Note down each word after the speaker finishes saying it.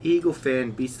Eagle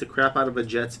fan beats the crap out of a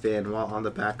Jets fan while on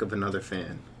the back of another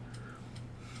fan.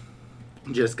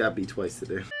 Just got beat twice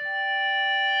today.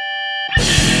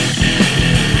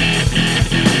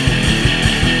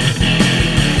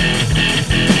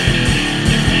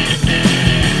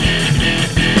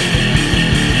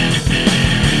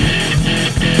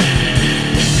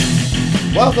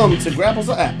 Welcome to Grapples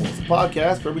or Apples, a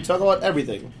podcast where we talk about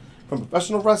everything from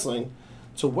professional wrestling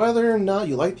to whether or not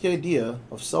you like the idea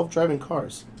of self-driving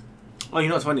cars. Oh, you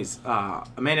know what's funny is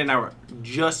Amanda and I were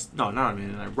just not Amanda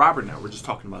and I, Robert and I were just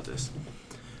talking about this.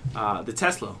 The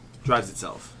Tesla drives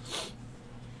itself.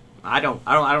 I don't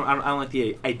like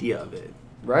the idea of it.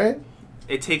 Right?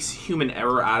 It takes human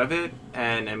error out of it,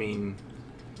 and I mean,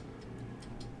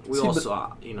 I'm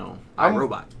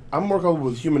iRobot. I'm more comfortable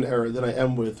with human error than I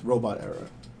am with robot error.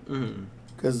 Mm-hmm.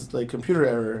 Because, like, computer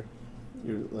error,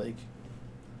 you're, like,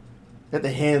 at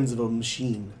the hands of a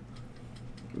machine.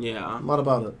 Yeah. I'm not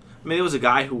about it. I mean, there was a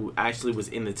guy who actually was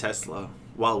in the Tesla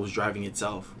while it was driving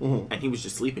itself, Mm-hmm. and he was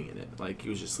just sleeping in it. Like, he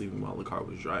was just sleeping while the car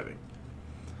was driving.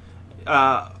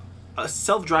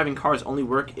 Self-driving cars only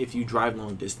work if you drive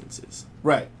long distances.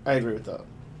 Right. I agree with that.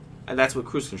 And that's what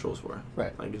cruise control is for.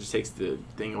 Right. Like, it just takes the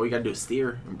thing. All you gotta do is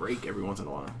steer and brake every once in a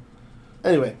while.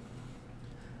 Anyway,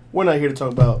 we're not here to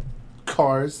talk about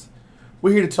cars.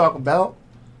 We're here to talk about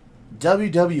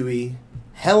WWE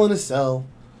Hell in a Cell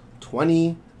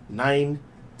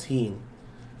 2019.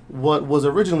 What was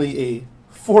originally a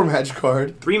 4-match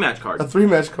card, 3-match card. a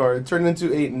 3-match card, turned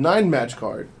into a 9-match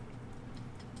card.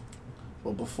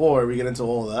 Well, before we get into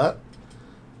all that,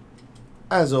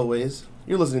 as always,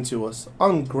 you're listening to us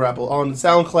on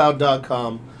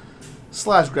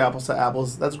SoundCloud.com/Grapples to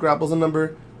Apples. That's Grapples the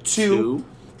number 2.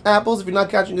 Apples. If you're not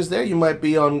catching us there, you might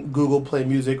be on Google Play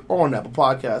Music or on Apple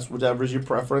Podcasts, whichever is your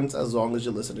preference, as long as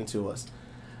you're listening to us.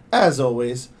 As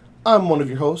always, I'm one of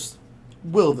your hosts,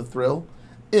 Will the Thrill,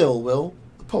 Ill Will,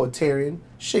 the Poetarian,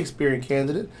 Shakespearean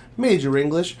candidate, Major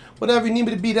English, whatever you need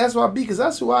me to be, that's what I be, because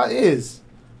that's who I is.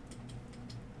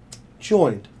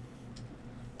 Joined,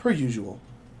 per usual,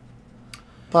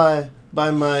 by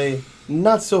my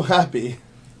not so happy,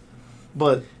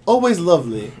 but always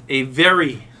lovely, A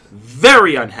very,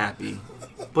 very unhappy,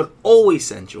 but always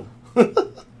sensual.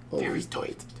 Very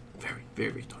tight. Very,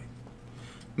 very tight.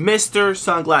 Mr.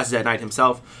 Sunglasses at Night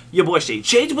himself, your boy Shades.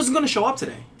 Shades wasn't going to show up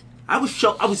today. I was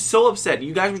so upset.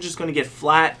 You guys were just going to get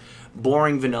flat,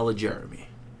 boring, vanilla Jeremy.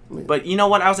 But you know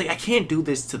what? I was like, I can't do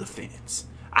this to the fans.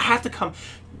 I have to come.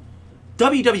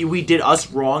 WWE did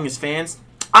us wrong as fans.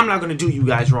 I'm not going to do you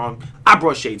guys wrong. I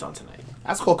brought Shades on tonight.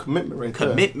 That's called commitment right there.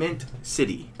 Commitment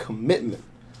City. Commitment.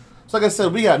 So like I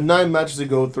said, we got 9 matches to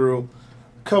go through,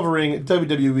 covering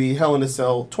WWE Hell in a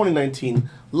Cell 2019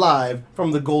 live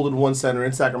from the Golden One Center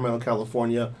in Sacramento,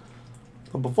 California.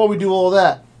 But before we do all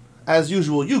that, as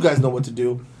usual, you guys know what to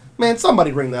do. Man,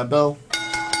 somebody ring that bell.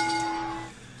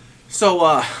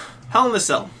 So, Hell in a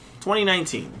Cell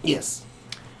 2019. Yes.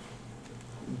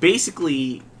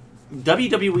 Basically,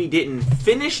 WWE didn't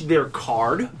finish their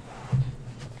card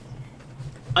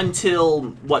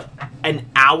until, an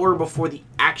hour before the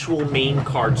actual main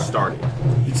card started.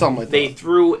 Something like They that.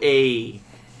 threw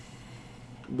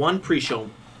one pre-show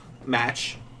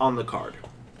match on the card.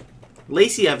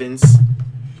 Lacey Evans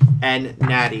and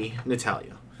Natty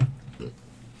Natalya.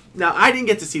 Now, I didn't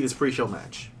get to see this pre-show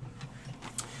match.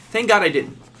 Thank God I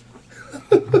didn't.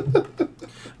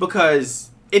 Because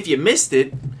if you missed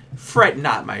it, fret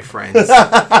not, my friends.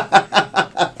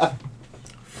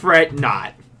 Fret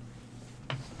not.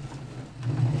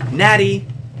 Natty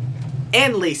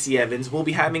and Lacey Evans will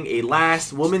be having a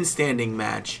last woman standing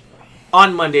match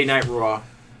on Monday Night Raw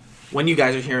when you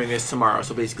guys are hearing this tomorrow,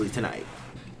 so basically tonight.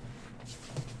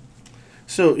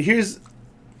 So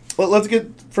let's get,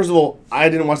 first of all, I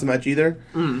didn't watch the match either.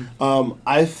 Mm-hmm.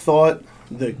 I thought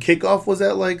the kickoff was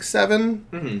at like 7,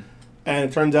 Mm-hmm. and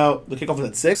it turns out the kickoff was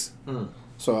at 6. Mm.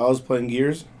 So I was playing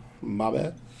Gears. My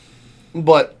bad.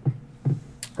 But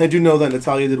I do know that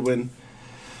Natalya did win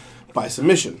by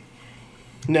submission.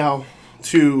 Now,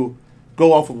 to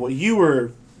go off of what you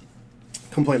were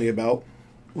complaining about,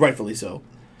 rightfully so,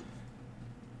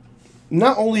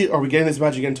 not only are we getting this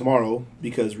match again tomorrow,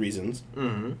 because reasons,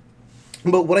 Mm-hmm.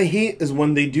 but what I hate is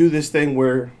when they do this thing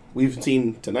where we've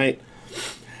seen tonight,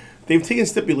 they've taken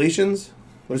stipulations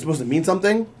that are supposed to mean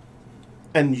something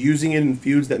and using it in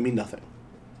feuds that mean nothing.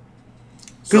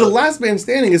 Because the last man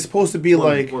standing is supposed to be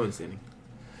woman standing.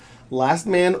 last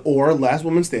man or last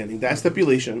woman standing. That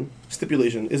stipulation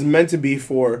is meant to be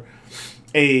for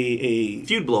a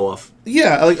Feud blow off.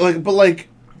 yeah, but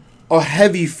a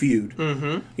heavy feud.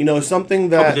 Mm-hmm. You know, something Oh,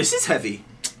 that but this is heavy.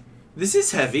 This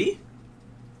is heavy.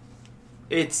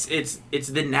 It's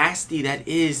the nasty that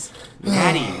is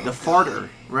Natty, the farter.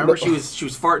 Remember, she was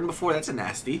farting before. That's a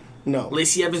nasty. No.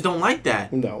 Lacey Evans don't like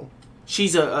that. No.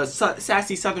 She's a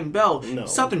sassy Southern belle. No.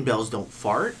 Southern belles don't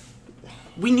fart.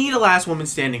 We need a last woman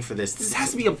standing for this. This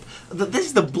has to be this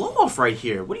is the blow off right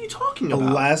here. What are you talking The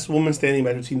about? last woman standing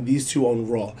match between these two on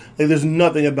Raw. Like, there's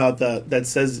nothing about that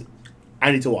says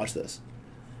I need to watch this.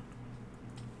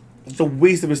 It's a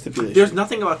waste of a stipulation. There's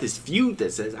nothing about this feud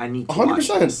that says I need to watch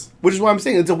 100%. this. Which is why I'm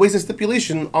saying it's a waste of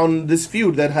stipulation on this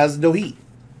feud that has no heat.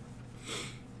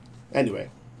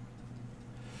 Anyway.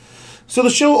 So the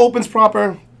show opens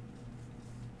proper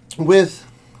with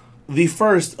the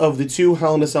first of the two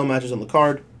Hell in a Cell matches on the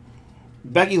card.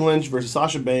 Becky Lynch versus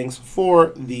Sasha Banks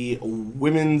for the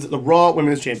Raw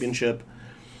Women's Championship.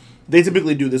 They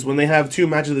typically do this when they have two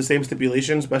matches of the same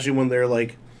stipulation, especially when they're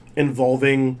like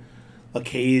involving a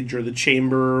cage or the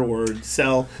chamber or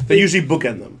cell. They usually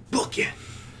bookend them. Bookend.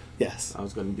 Yes. I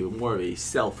was going to do more of a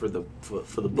sell for the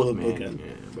the bookman. bookend.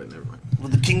 Yeah, but never mind.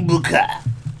 With the King Booker.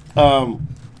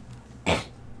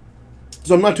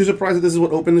 So I'm not too surprised that this is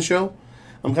what opened the show.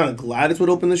 I'm kind of glad it's what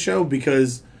opened the show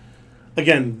because,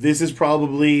 again, this is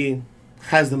probably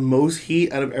has the most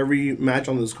heat out of every match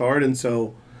on this card, and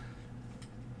so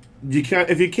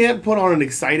if you can't put on an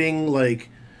exciting, like,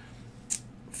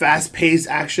 fast-paced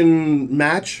action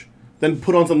match, then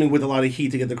put on something with a lot of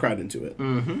heat to get the crowd into it.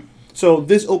 Mm-hmm. So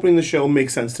this opening the show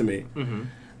makes sense to me. Mm-hmm.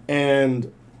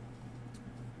 And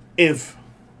if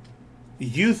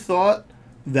you thought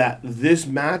that this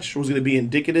match was going to be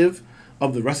indicative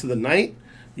of the rest of the night,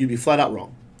 you'd be flat out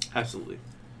wrong. Absolutely.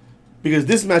 Because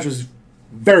this match was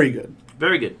very good.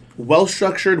 Very good. Well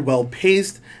structured, well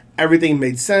paced. Everything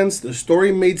made sense. The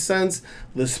story made sense.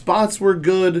 The spots were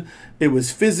good. It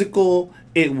was physical.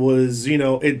 It was,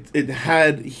 it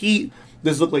had heat.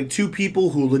 This looked like two people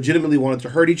who legitimately wanted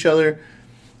to hurt each other.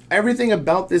 Everything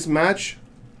about this match,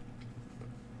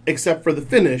 except for the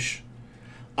finish,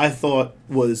 I thought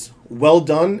was well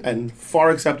done and far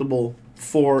acceptable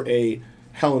for a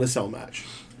Hell in a Cell match.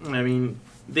 I mean,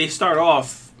 they start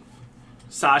off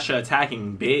Sasha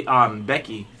attacking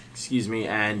Becky,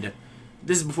 and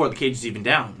this is before the cage is even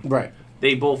down. Right.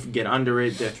 They both get under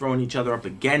it. They're throwing each other up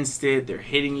against it. They're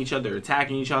hitting each other,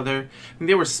 attacking each other. And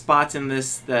there were spots in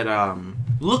this that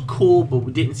looked cool,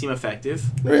 but didn't seem effective.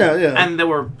 Yeah. And there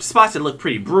were spots that looked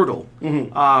pretty brutal.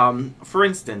 Mm-hmm. For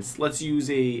instance, let's use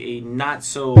a not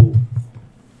so...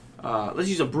 let's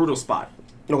use a brutal spot.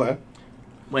 Okay.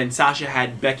 When Sasha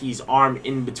had Becky's arm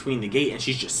in between the gate and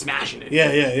she's just smashing it.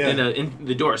 Yeah. In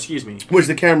the door, excuse me. Which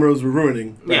the cameras were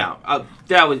ruining. Right. Yeah.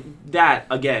 That was... That,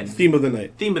 again... Theme of the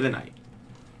night.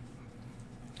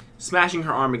 Smashing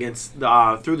her arm against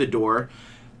through the door.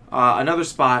 Another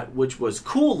spot which was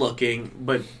cool looking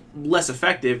but less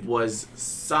effective was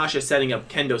Sasha setting up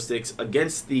kendo sticks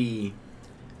against the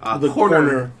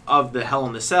corner of the Hell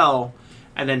in the Cell,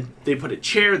 and then they put a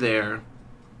chair there,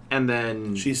 and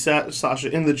then she sat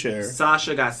Sasha in the chair.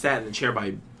 Sasha got sat in the chair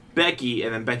by Becky,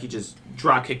 and then Becky just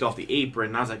drop kicked off the apron.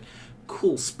 And I was like,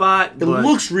 cool spot. It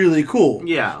looks really cool.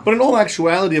 Yeah. But in all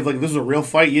actuality, if this is a real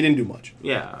fight, you didn't do much.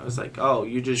 Yeah. I was like, oh,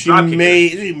 you just she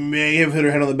may have hit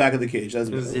her head on the back of the cage. It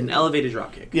was an elevated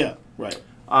drop kick. Yeah, right.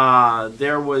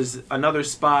 There was another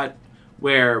spot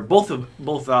where both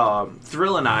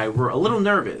Thrill and I were a little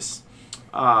nervous.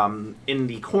 In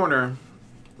the corner,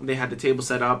 they had the table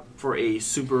set up for a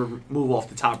super move off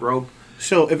the top rope.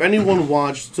 So if anyone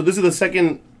watched, this is the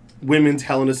second women's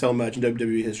Hell in a Cell match in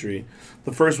WWE history.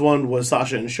 The first one was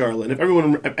Sasha and Charlotte. And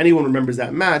if anyone remembers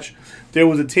that match, there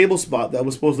was a table spot that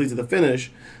was supposed to lead to the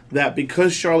finish that,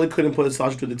 because Charlotte couldn't put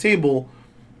Sasha to the table,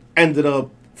 ended up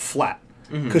flat.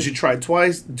 Because she tried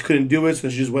twice, couldn't do it, so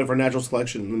she just went for a natural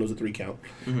selection, and it was a 3 count.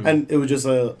 And it was just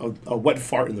a wet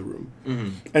fart in the room.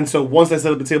 And so once they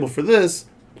set up the table for this,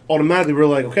 automatically we were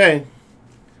like, okay,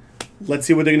 let's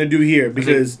see what they're going to do here.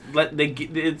 Because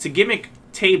it's a gimmick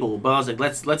table, but I was like,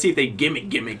 let's see if they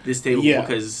gimmick this table,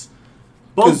 because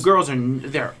both girls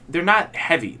they're not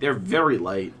heavy, they're very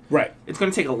light. Right. It's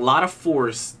going to take a lot of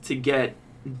force to get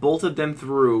both of them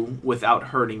through without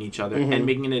hurting each other and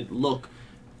making it look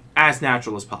as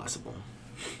natural as possible.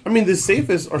 I mean, the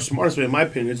safest or smartest way, in my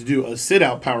opinion, is to do a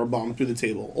sit-out power bomb through the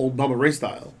table, old Bubba Ray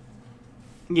style.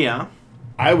 Yeah.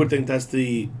 I would think that's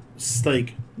the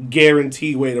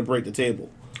guarantee way to break the table.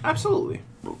 Absolutely.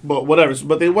 But whatever.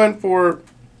 But they went for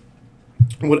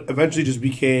what eventually just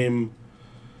became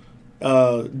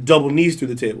double knees through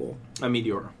the table. A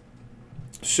meteor.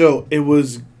 So it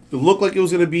looked like it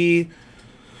was going to be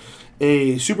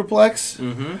a superplex,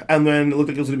 and then it looked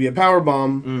like it was going to be a power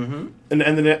bomb, and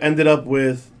then it ended up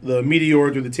with the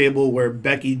meteor through the table where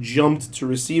Becky jumped to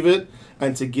receive it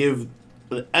and to give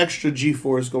the extra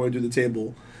G-force going through the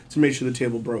table to make sure the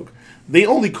table broke. They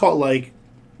only caught like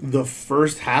the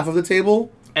first half of the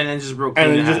table, and then just broke.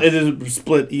 And it just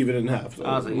split even in half. So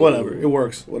I was like, whatever, ooh. It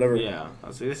works. Whatever. Yeah, I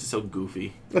was like, this is so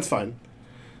goofy. That's fine.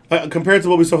 Compared to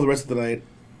what we saw for the rest of the night,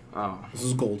 this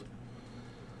is gold.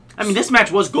 I mean, this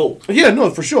match was gold. Yeah, no,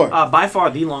 for sure. By far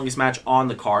the longest match on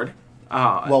the card.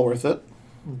 Well worth it.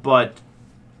 But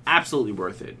absolutely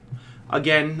worth it.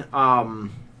 Again,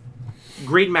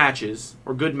 great matches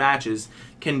or good matches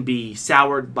can be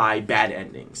soured by bad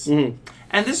endings. Mm-hmm.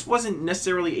 And this wasn't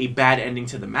necessarily a bad ending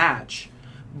to the match,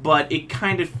 but it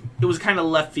was kind of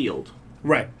left field.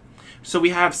 Right. So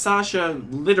we have Sasha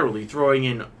literally throwing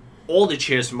in all the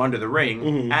chairs from under the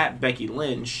ring at Becky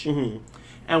Lynch. Mm-hmm.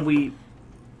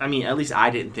 And at least I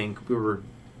didn't think we were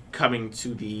coming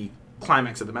to the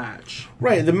climax of the match.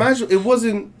 Right. The match,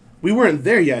 we weren't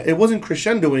there yet. It wasn't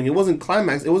crescendoing. It wasn't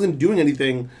climax. It wasn't doing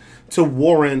anything to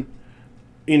warrant,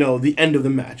 the end of the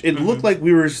match. It looked like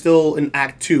we were still in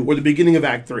Act 2 or the beginning of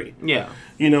Act 3. Yeah.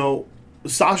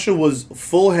 Sasha was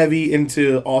full heavy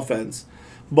into offense.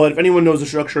 But if anyone knows the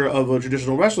structure of a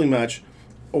traditional wrestling match,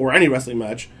 or any wrestling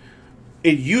match,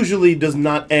 it usually does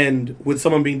not end with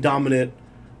someone being dominant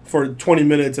for 20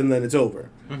 minutes and then it's over.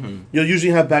 Mm-hmm. You'll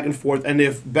usually have back and forth, and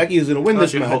if Becky is going to win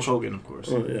this match... Hulk Hogan, of course.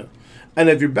 Yeah. And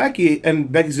if you're Becky,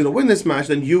 and Becky's going to win this match,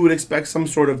 then you would expect some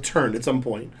sort of turn at some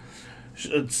point.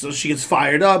 So she gets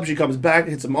fired up, she comes back,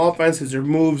 hits some offense, hits her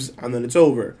moves, and then it's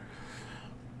over.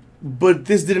 But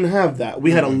this didn't have that.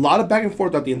 We had a lot of back and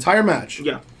forth throughout the entire match.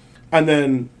 Yeah. And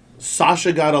then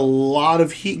Sasha got a lot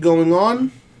of heat going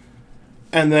on,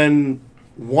 and then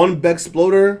one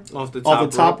Bexploder off the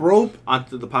top rope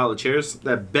onto the pile of chairs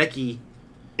that Becky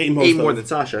ate more than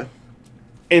Sasha.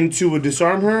 And to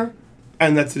disarm her,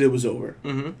 and that's it. It was over.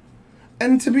 Mm-hmm.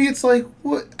 And to me, it's like,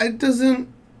 what? It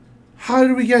doesn't. How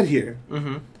did we get here?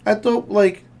 Mm-hmm. I thought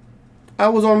I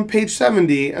was on page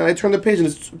 70, and I turned the page and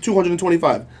it's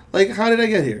 225. How did I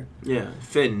get here? Yeah,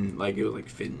 Finn. It was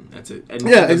Finn. That's it. And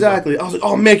yeah, exactly. I was like,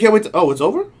 oh man, can't wait. Oh, it's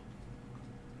over.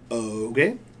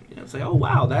 Okay. Yeah, it's like, oh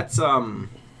wow, that's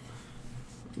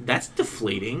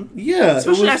deflating. Yeah,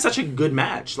 especially after such a good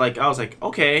match. I was like,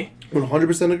 okay.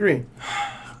 100% agree.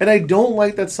 And I don't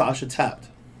like that Sasha tapped.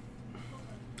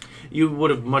 You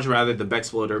would have much rather the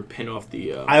Bexploder pin off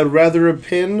the... I would rather a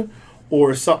pin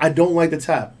or some... I don't like the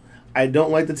tap.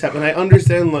 And I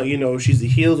understand, she's the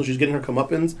heel, so she's getting her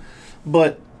comeuppance.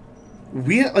 But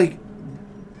we're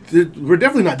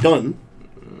definitely not done.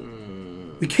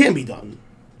 We can't be done.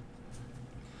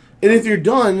 And if you're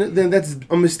done, then that's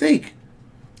a mistake.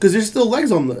 Because there's still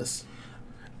legs on this.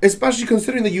 Especially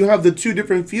considering that you have the two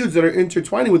different feuds that are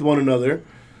intertwining with one another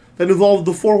that involve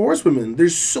the Four Horsewomen.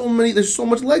 There's so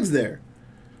much legs there.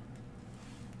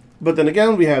 But then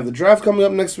again, we have the draft coming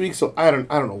up next week, so I don't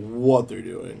know what they're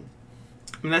doing.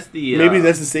 I mean, that's the... maybe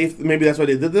that's the safe... Maybe that's why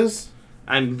they did this?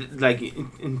 And,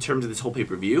 in terms of this whole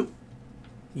pay-per-view?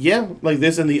 Yeah,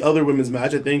 this and the other women's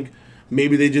match, I think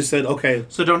maybe they just said, okay...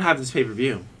 So don't have this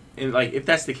pay-per-view. And, if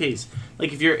that's the case,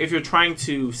 if you're trying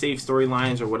to save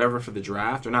storylines or whatever for the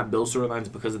draft, or not build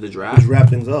storylines because of the draft... Just wrap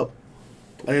things up.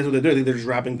 I think that's what they do. I think they're just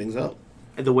wrapping things up.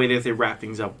 And the way that they wrap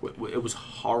things up, it was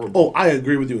horrible. Oh, I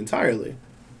agree with you entirely.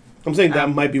 I'm saying that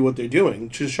might be what they're doing.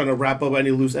 Just trying to wrap up any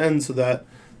loose ends so that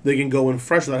they can go in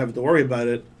fresh without having to worry about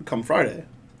it come Friday.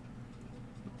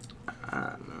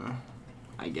 I don't know.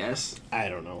 I guess. I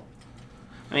don't know.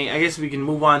 I guess we can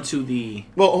move on to the...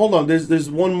 Well, hold on. There's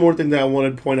one more thing that I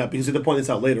wanted to point out, because the point this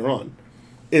out later on,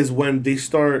 is when they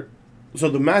start... So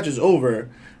the match is over,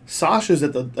 Sasha's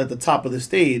at the top of the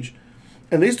stage,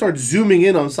 and they start zooming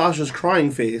in on Sasha's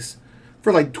crying face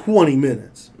for 20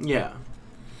 minutes. Yeah.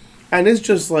 And it's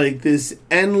just this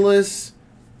endless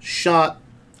shot.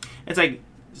 It's like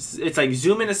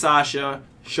zoom into Sasha,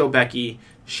 show Becky,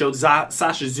 showed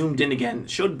Sasha zoomed in again,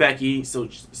 showed Becky, so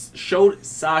showed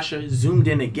Sasha zoomed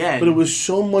in again. But it was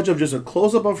so much of just a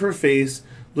close-up of her face,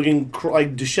 looking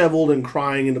disheveled and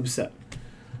crying and upset.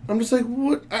 I'm just like,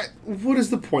 what is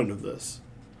the point of this?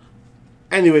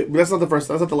 Anyway, that's not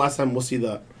the last time we'll see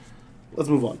that. Let's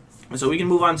move on. So we can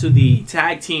move on to the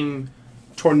tag team...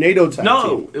 Tornado tag team.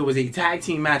 No, it was a tag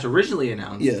team match originally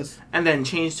announced. Yes. And then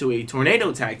changed to a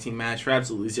tornado tag team match for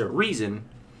absolutely zero reason.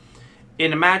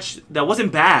 In a match that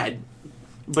wasn't bad,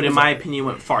 but in my opinion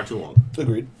went far too long.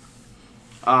 Agreed.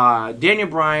 Daniel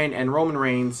Bryan and Roman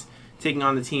Reigns taking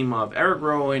on the team of Eric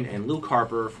Rowan and Luke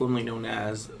Harper, formerly known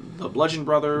as the Bludgeon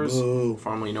Brothers, Boo.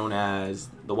 formerly known as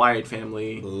the Wyatt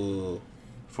family,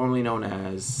 formerly known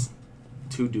as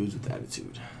Two Dudes with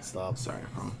Attitude. Stop. Sorry,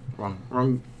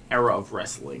 wrong era of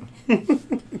wrestling.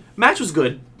 Match was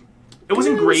good. It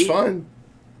wasn't great. It was fine.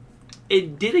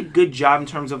 it did a good job in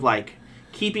terms of like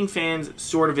keeping fans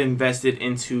sort of invested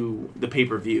into the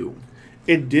pay-per-view.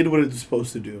 It did what it was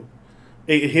supposed to do.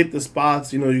 It hit the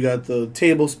spots. You got the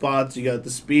table spots, you got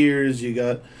the spears, you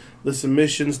got the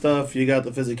submission stuff, you got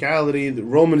the physicality. The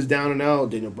Roman's down and out,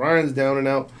 Daniel Bryan's down and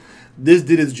out. This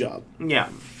did its job. Yeah.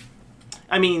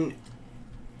 I mean,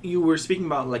 you were speaking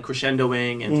about like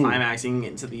crescendoing and climaxing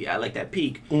into the like that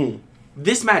peak.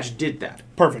 This match did that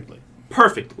Perfectly.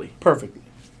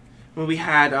 When we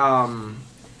had I'm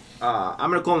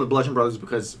gonna call them the Bludgeon Brothers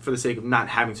because for the sake of not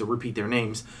having to repeat their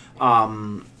names,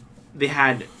 they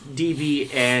had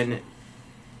DV and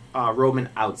Roman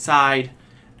outside,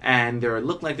 and they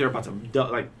looked like they were about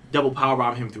to double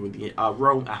powerbomb him through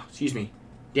the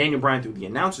Daniel Bryan through the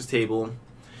announcer's table,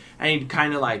 and he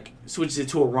kind of like switches it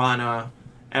to a Rana,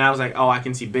 and I was like, oh, I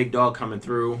can see Big Dog coming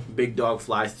through. Big Dog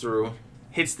flies through,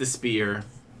 hits the spear,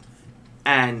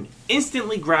 and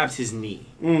instantly grabs his knee.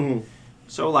 Mm-hmm.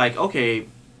 So like, okay,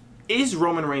 is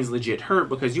Roman Reigns legit hurt?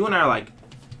 Because you and I are like,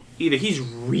 either he's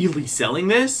really selling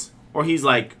this, or he's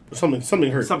like something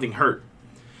hurt. Something hurt.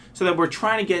 So that we're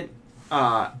trying to get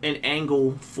an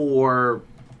angle for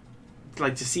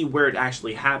like to see where it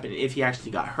actually happened, if he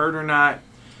actually got hurt or not.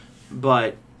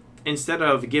 But instead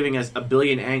of giving us a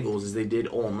billion angles as they did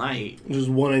all night, just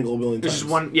one angle a billion times. Just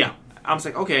one. Yeah, I was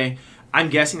like, okay. I'm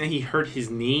guessing that he hurt his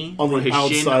knee on or the his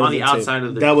outside shin on the outside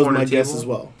of the That was corner my table. guess as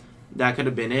well. That could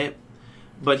have been it,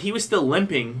 but he was still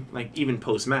limping, like even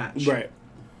post match. Right.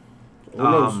 Who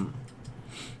knows?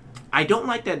 I don't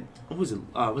like that. What was it?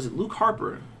 Was it Luke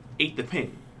Harper ate the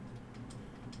pin?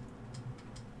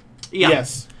 Yeah.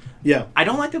 Yes. Yeah. I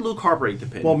don't like that Luke Harper ate the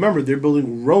pin. Well, remember they're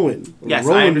building Rowan. Yes,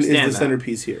 Rowan I understand is the that.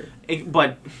 centerpiece here.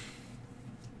 But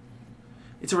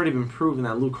it's already been proven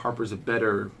that Luke Harper's a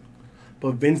better.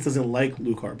 But Vince doesn't like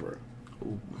Luke Harper.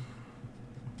 Ooh.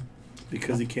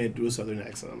 Because he can't do a southern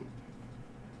accent.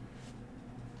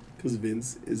 Because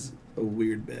Vince is a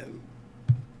weird man.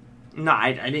 No,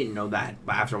 I didn't know that.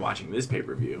 But after watching this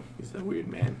pay-per-view, he's a weird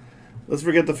man. Let's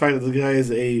forget the fact that the guy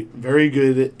is a very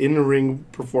good in-ring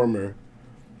performer.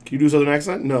 Can you do a southern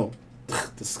accent? No.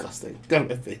 Disgusting. Got on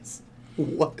my face.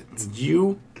 What?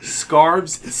 You, Scarbs,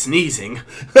 sneezing.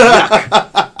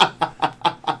 Yuck.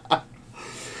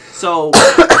 So,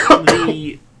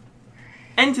 the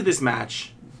end to this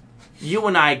match, you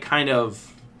and I kind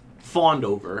of fawned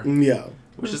over. Yeah.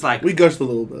 Which is like... We gushed a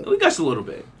little bit. We gushed a little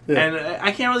bit. Yeah. And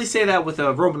I can't really say that with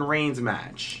a Roman Reigns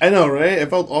match. I know, right?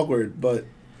 It felt awkward, but...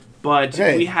 But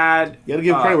hey, we had... You gotta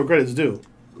give credit where credit's due.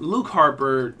 Luke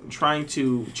Harper trying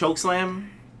to chokeslam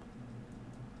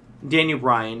Daniel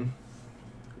Bryan,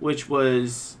 which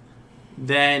was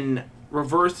then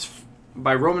reversed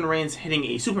by Roman Reigns hitting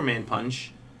a Superman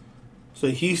punch. So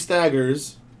he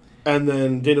staggers, and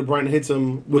then Daniel Bryan hits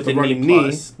him with a a running knee knee,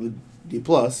 plus. the D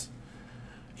plus.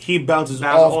 He bounces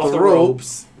Bounced off the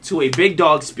ropes. to a big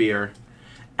dog spear,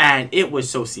 and it was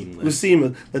so seamless. It was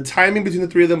seamless. The timing between the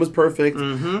three of them was perfect.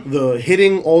 Mm-hmm. The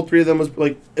hitting all three of them was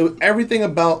like everything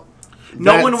about.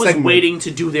 No one was segment. waiting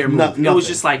to do their move. It was nothing.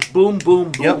 just like boom,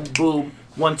 boom, boom, Yep. boom.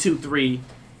 1, 2, 3.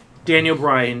 Daniel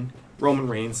Bryan, Roman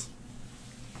Reigns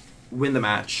win the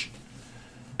match.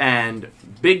 And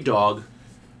Big Dog,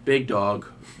 Big Dog,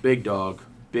 Big Dog,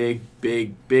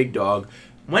 Big Dog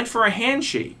went for a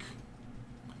handshake.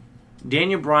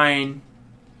 Daniel Bryan,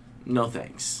 no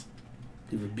thanks.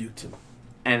 He rebuked him.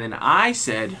 And then I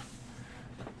said,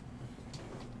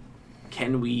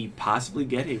 can we possibly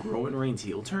get a Roman Reigns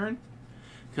heel turn?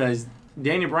 Because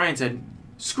Daniel Bryan said,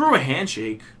 screw a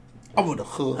handshake. I would have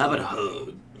hug. How about a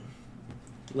hug?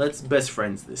 Let's best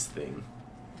friends this thing.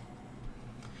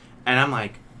 And I'm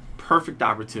like, perfect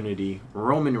opportunity.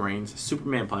 Roman Reigns,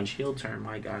 Superman punch, heel turn.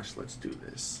 My gosh, let's do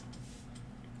this.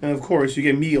 And of course, you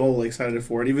get me all excited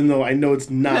for it, even though I know it's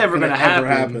not Never going to gonna ever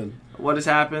happen. What has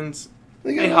happened?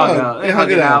 They They hug out. They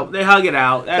hug it out. They hug it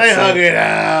out. That's They hug it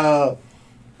out.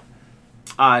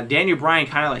 Daniel Bryan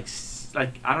kind of like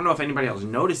I don't know if anybody else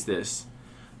noticed this,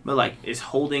 but like is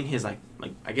holding his like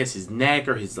I guess his neck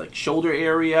or his like shoulder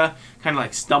area, kind of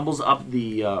like stumbles up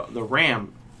the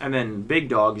ramp, and then Big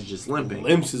Dog is just limping.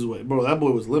 Limps his way, bro. That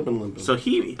boy was limping. So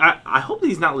I hope that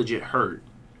he's not legit hurt.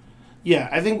 Yeah,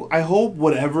 I hope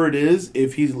whatever it is,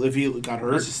 if he got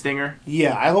hurt, It's a stinger.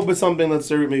 yeah, I hope it's something that's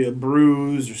maybe a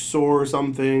bruise or sore or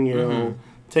something. You know,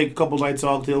 take a couple nights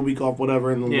off, take a week off,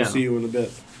 whatever, and then Yeah. we'll see you in a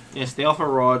bit. Yeah, stay off of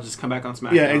Raw, just come back on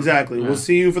SmackDown. Yeah, exactly. Yeah. We'll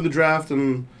see you for the draft,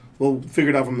 and we'll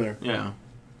figure it out from there. Yeah.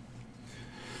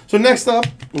 So next up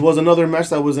was another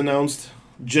match that was announced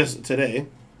just today.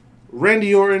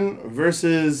 Randy Orton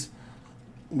versus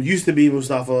used to be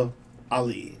Mustafa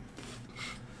Ali.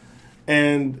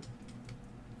 And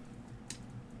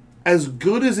as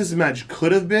good as this match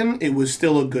could have been, it was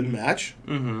still a good match.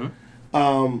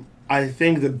 I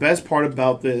think the best part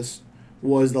about this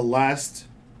was the last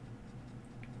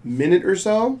minute or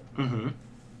so.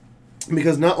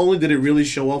 Because not only did it really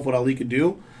show off what Ali could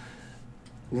do,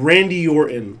 Randy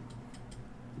Orton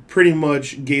pretty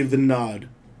much gave the nod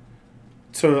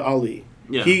to Ali.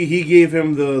 Yeah. He gave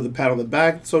him the pat on the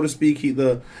back, so to speak.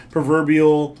 The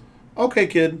proverbial, okay,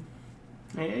 kid.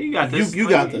 Yeah, you got this. You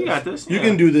got this. You got this. You Yeah.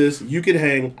 can do this. You can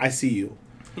hang. I see you.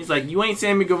 He's like, you ain't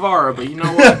Sammy Guevara, but you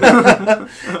know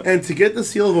what? And to get the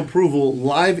seal of approval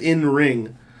live in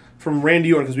ring from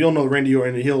Randy Orton, because we all know Randy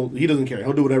Orton, he doesn't care.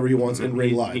 He'll do whatever he wants in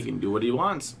ring live. He can do what he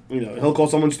wants. He'll call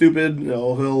someone stupid.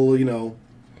 He'll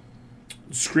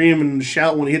scream and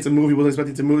shout when he hits a move he wasn't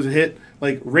expecting to hit.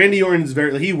 Like Randy Orton's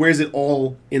he wears it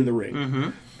all in the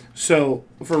ring. So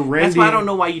for Randy, that's why I don't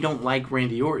know why you don't like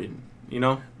Randy Orton.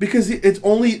 Because it's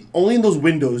only in those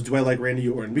windows do I like Randy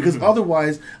Orton. Because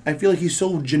otherwise, I feel like he's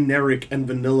so generic and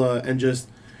vanilla and just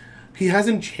he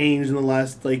hasn't changed in the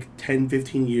last 10,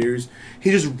 15 years.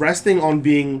 He's just resting on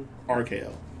being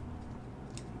RKO.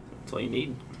 That's all you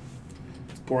need.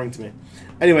 It's boring to me.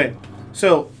 Anyway,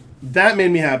 so that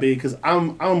made me happy because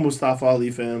I'm a Mustafa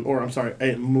Ali fan, or I'm sorry,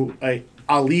 a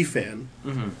Ali fan.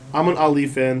 I'm an Ali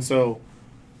fan, so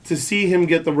to see him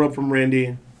get the rub from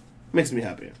Randy makes me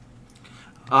happy.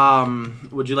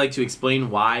 Would you like to explain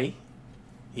why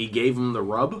he gave him the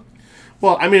rub?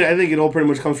 Well, I mean, I think it all pretty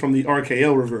much comes from the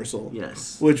RKO reversal.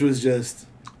 Yes. Which was just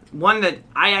one that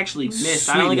I actually missed.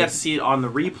 I only got to see it on the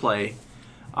replay.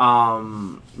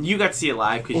 You got to see it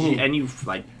live because you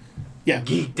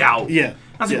geeked out. Yeah.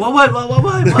 I was like, what was it? What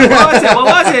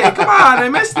was it? Come on, I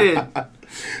missed it.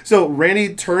 So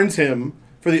Randy turns him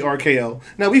for the RKO.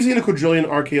 Now, we've seen a quadrillion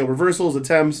RKO reversals,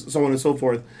 attempts, so on and so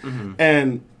forth.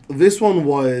 And this one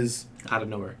was out of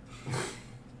nowhere.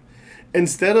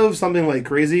 Instead of something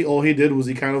crazy, all he did was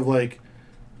he kind of went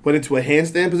into a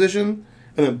handstand position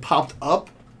and then popped up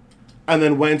and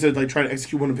then went into try to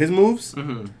execute one of his moves,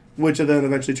 which then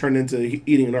eventually turned into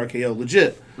eating an RKO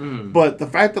legit. But the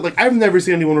fact that I've never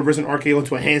seen anyone reverse an RKO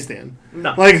into a handstand.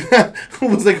 No. That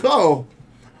was oh,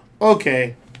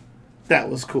 okay, that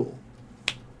was cool.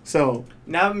 So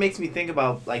now it makes me think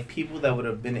about people that would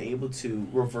have been able to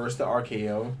reverse the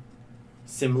RKO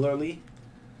similarly.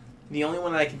 The only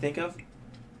one that I can think of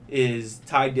is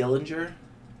Ty Dillinger.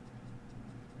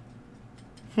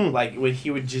 When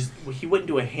he wouldn't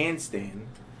do a handstand.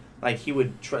 They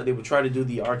would try to do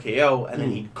the RKO and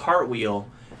then he'd cartwheel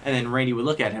and then Randy would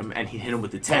look at him and he'd hit him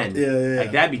with the 10. Yeah.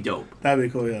 That'd be dope. That'd be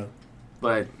cool, yeah.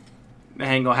 But that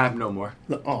ain't gonna happen no more.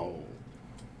 Oh.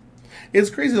 It's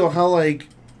crazy though how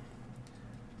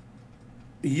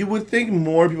you would think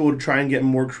more people would try and get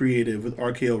more creative with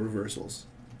RKO reversals.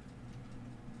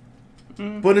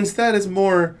 But instead it's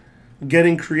more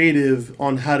getting creative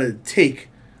on how to take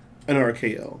an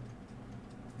RKO.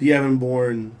 The Evan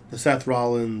Bourne, the Seth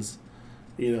Rollins,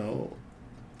 and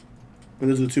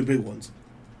those are the two big ones.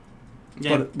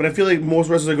 Yeah. But I feel like most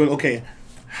wrestlers are going, okay,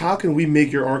 how can we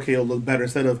make your RKO look better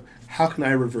instead of how can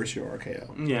I reverse your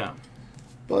RKO? Yeah.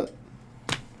 But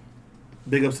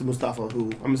big ups to Mustafa,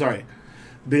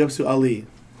 big ups to Ali,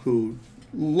 who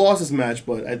lost this match,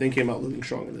 but I think came out looking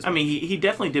strong in this match. I mean, he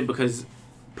definitely did because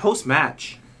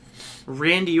post-match,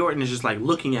 Randy Orton is just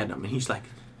looking at him and he's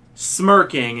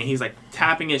smirking and he's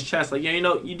tapping his chest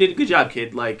you did a good job,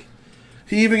 kid.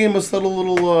 He even gave him a subtle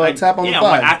little tap on the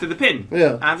thigh. After the pin.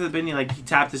 Yeah. After the pin, he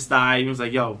tapped his thigh and he was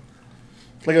like, yo.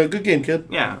 A good game, kid.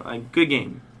 Yeah, good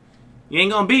game. You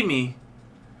ain't gonna beat me,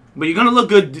 but you're gonna look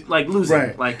good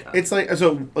losing. Right. It's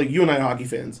so you and I are hockey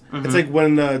fans. It's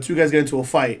when two guys get into a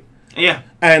fight. Yeah.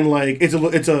 And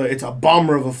it's a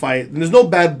bomber of a fight. And there's no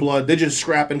bad blood. They're just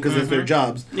scrapping because it's their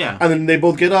jobs. Yeah. And then they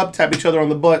both get up, tap each other on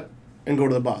the butt, and go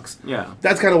to the box. Yeah.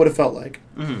 That's kind of what it felt like.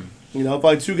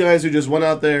 If two guys who just went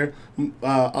out there,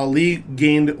 Ali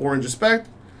gained Orange respect,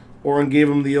 Orange gave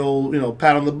him the old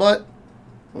pat on the butt,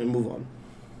 and we move on.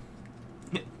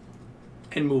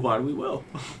 And move on we will.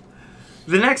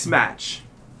 The next match,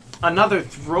 another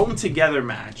thrown together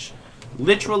match,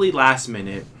 literally last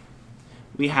minute.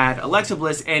 We had Alexa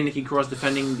Bliss and Nikki Cross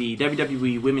defending the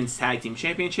WWE Women's Tag Team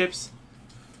Championships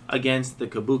against the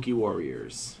Kabuki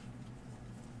Warriors.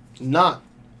 Not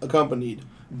accompanied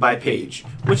by Paige.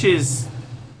 Which is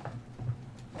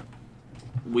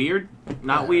weird?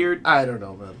 Not weird? I don't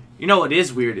know, man. You know what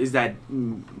is weird is that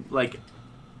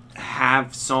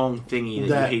have song thingy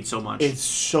that you hate so much. It's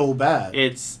so bad.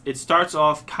 It starts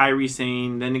off Kairi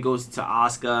Sane, then it goes to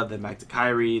Asuka, then back to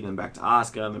Kairi, then back to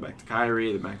Asuka, then back to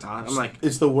Kairi, then back to Asuka. I'm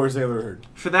it's the worst I've ever heard.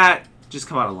 For that, just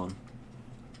come out alone.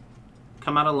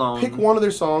 Come out alone. Pick one of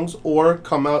their songs or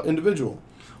come out individual.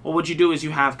 Well, what you do is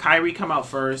you have Kairi come out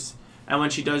first, and when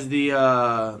she does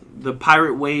the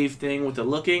pirate wave thing with the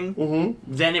looking,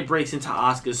 then it breaks into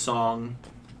Asuka's song,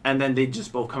 and then they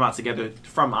just both come out together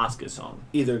from Asuka's song.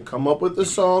 Either come up with the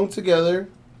song together,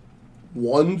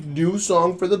 one new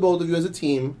song for the both of you as a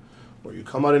team, or you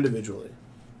come out individually.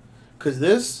 Because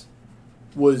this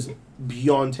was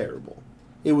beyond terrible.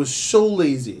 It was so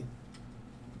lazy.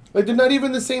 Like, they're not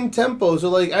even the same tempo, so,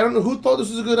 like, I don't know who thought this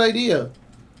was a good idea.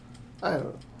 I don't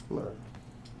know. Whatever.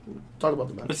 Talk about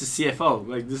the match. It's the CFO.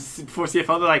 Like, this is before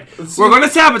CFO, they're like, we're going to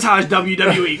sabotage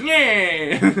WWE.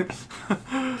 Yeah.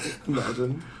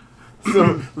 Imagine.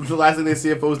 So, the last thing the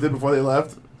CFOs did before they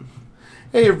left.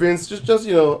 Hey, Vince, just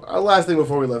our last thing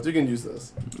before we left, you can use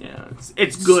this. Yeah,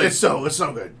 it's good. It's so good. It's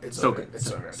so good. It's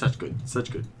so good.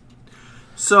 Such good.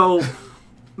 So,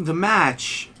 the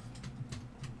match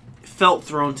felt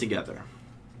thrown together.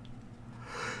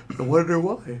 I wonder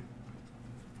why.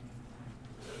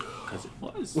 Because it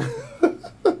was.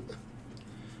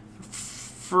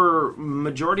 For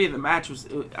majority of the match,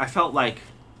 I felt like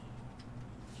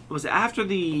it was after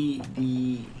the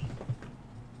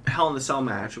Hell in the Cell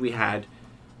match we had.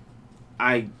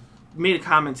 I made a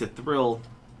comment to Thrill,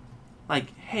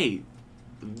 like, hey,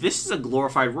 this is a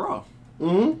glorified Raw.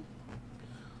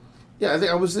 Yeah, I think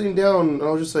I was sitting down and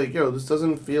I was just like, yo, this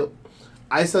doesn't feel...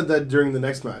 I said that during the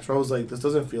next match. I was like, this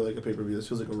doesn't feel like a pay-per-view. This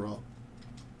feels like a Raw.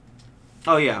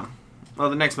 Oh, yeah.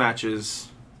 Well, the next match is...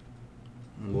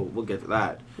 We'll get to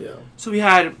that. Yeah. So we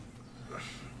had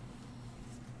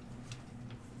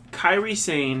Kairi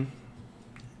Sane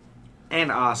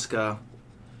and Asuka,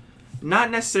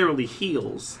 not necessarily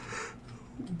heels,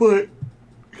 but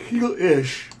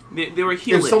heel-ish. They were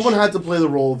heelish. If someone had to play the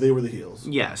role, they were the heels.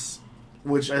 Yes.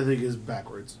 Which I think is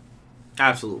backwards.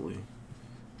 Absolutely.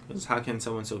 Because how can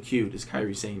someone so cute as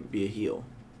Kairi Sane be a heel?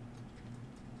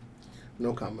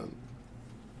 No comment.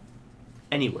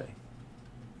 Anyway.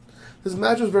 This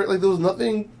match was very... Like, there was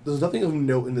nothing of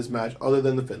note in this match other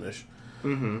than the finish.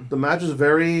 Mm-hmm. The match was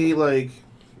very, like...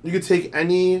 You could take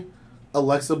any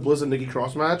Alexa Bliss and Nikki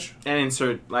Cross match. And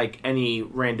insert, like, any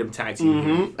random tag team.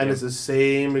 Mm-hmm. And it's the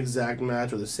same exact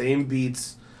match with the same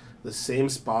beats, the same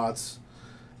spots.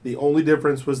 The only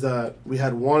difference was that we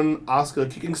had one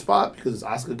Asuka kicking spot because it's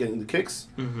Asuka getting the kicks.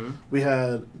 Mm-hmm. We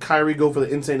had Kairi go for the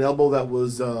insane elbow that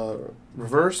was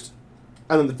reversed.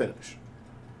 And then the finish.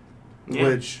 Yeah.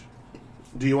 Which...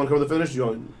 Do you want to cover the finish? Do you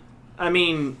want... I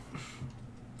mean,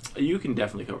 you can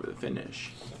definitely cover the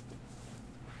finish.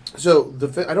 So,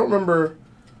 I don't remember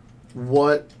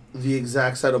what the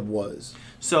exact setup was.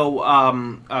 So,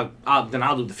 then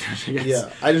I'll do the finish, I guess. Yeah,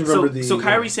 I just remember So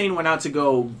Kairi Sane went out to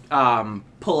go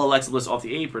pull Alexa Bliss off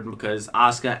the apron because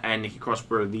Asuka and Nikki Cross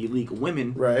were the legal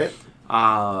women. Right.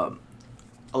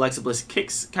 Alexa Bliss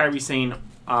kicks Kairi Sane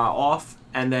off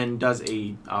and then does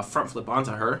a front flip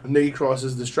onto her. Nikki Cross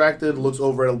is distracted, looks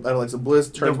over at Alexa Bliss,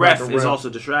 turns the ref back around. is also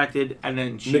distracted, and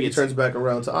then Nikki turns back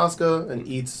around to Asuka and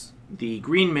eats... the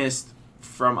green mist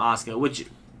from Asuka, which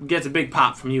gets a big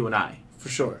pop from you and I. For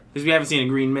sure. Because we haven't seen a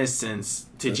green mist since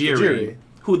Tajiri, Tajiri.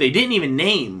 who they didn't even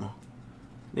name.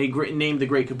 They named the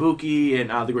Great Kabuki and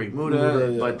the Great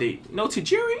Muda, but they... No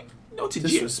Tajiri? No Tajiri.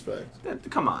 Disrespect.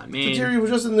 Come on, man. Tajiri was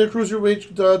just in the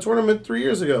Cruiserweight tournament 3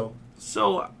 years ago.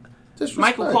 So...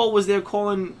 Disrespect. Michael Cole was there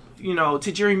calling,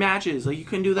 Tajiri matches. Like, you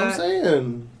couldn't do that. I'm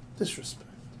saying. Disrespect.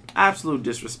 Absolute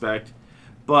disrespect.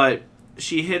 But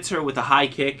she hits her with a high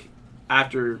kick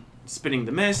after spinning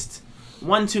the mist.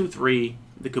 1, 2, 3.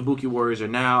 The Kabuki Warriors are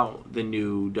now the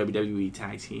new WWE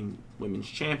Tag Team Women's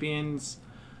Champions.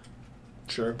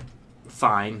 Sure.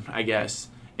 Fine, I guess.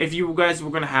 If you guys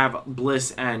were going to have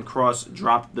Bliss and Cross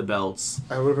drop the belts...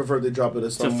 I would have preferred they drop it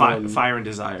as to someone... Fire and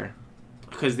Desire.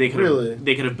 Because they Really?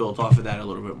 could have built off of that a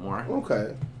little bit more.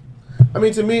 Okay. I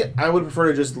mean, to me, I would prefer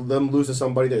to just them lose to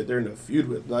somebody that they're in a feud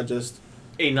with, not just...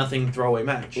 A nothing throwaway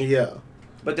match. Yeah.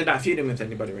 But they're not feuding with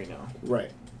anybody right now.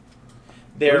 Right.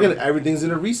 They're... Again, everything's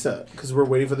in a reset, because we're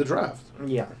waiting for the draft.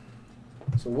 Yeah.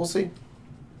 So we'll see.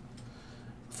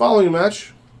 Following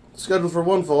match, scheduled for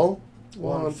one fall.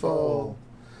 Was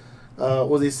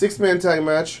a 6-man tag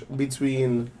match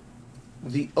between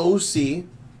the OC...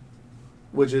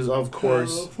 Which is, of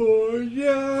course...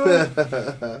 California!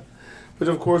 Which,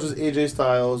 of course, was AJ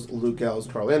Styles, Luke Gallows,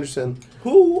 and Carl Anderson.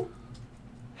 Who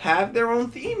have their own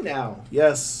theme now.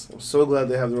 Yes. I'm so glad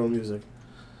they have their own music.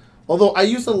 Although, I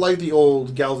used to like the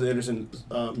old Gallows and Anderson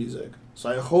music. So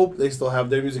I hope they still have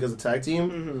their music as a tag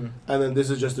team. Mm-hmm. And then this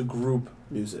is just a group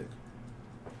music.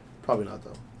 Probably not,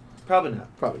 though. Probably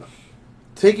not. Probably not.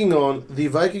 Taking on the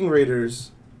Viking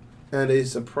Raiders and a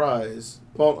surprise...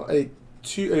 Well, a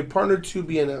partner to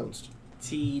be announced.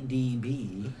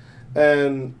 TDB.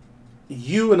 And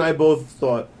you and I both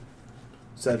thought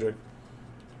Cedric.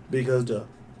 Because duh.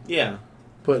 Yeah.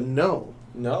 But no.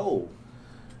 No.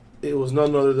 It was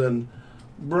none other than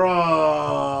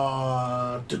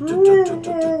Braun.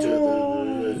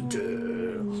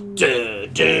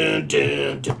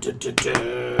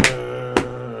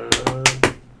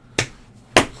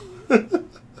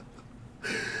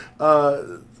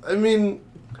 I mean,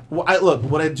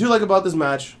 what I do like about this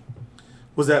match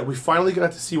was that we finally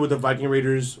got to see what the Viking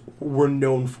Raiders were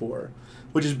known for,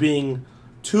 which is being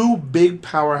two big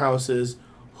powerhouses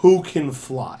who can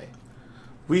fly.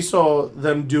 We saw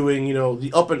them doing,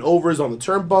 the up and overs on the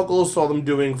turnbuckles, saw them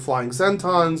doing flying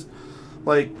sentons.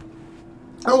 Like,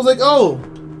 I was like, oh,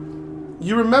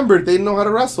 you remembered they know how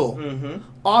to wrestle. Mm-hmm.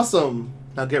 Awesome.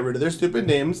 Now get rid of their stupid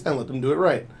names and let them do it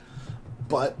right.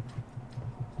 But,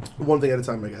 one thing at a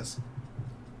time, I guess.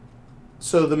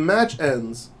 So the match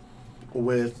ends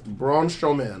with Braun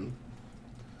Strowman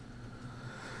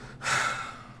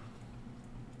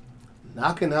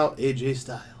knocking out AJ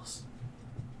Styles.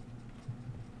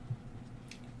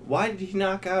 Why did he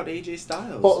knock out AJ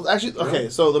Styles? Well, actually, okay,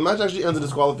 so the match actually ends in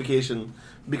disqualification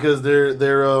because they're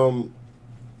the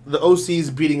OC's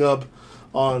beating up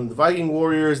on the Viking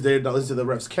Warriors. They're not listening to the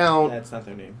ref's count. That's not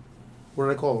their name. What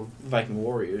did I call them? Viking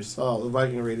Warriors. Oh, the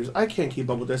Viking Raiders. I can't keep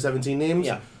up with their 17 names.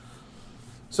 Yeah.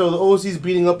 So the OC's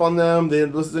beating up on them.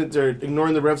 They're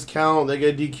ignoring the ref's count. They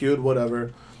get DQ'd,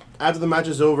 whatever. After the match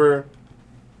is over,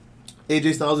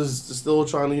 AJ Styles is still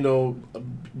trying to,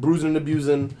 bruising and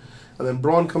abusing. And then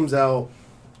Braun comes out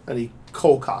and he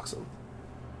cold cocks him.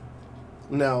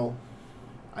 Now,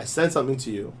 I said something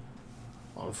to you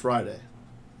on Friday.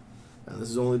 And this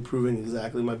is only proving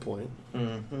exactly my point.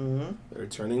 Mm-hmm. They're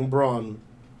turning Braun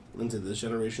into this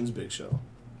generation's Big Show.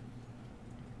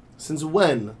 Since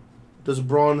when does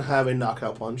Braun have a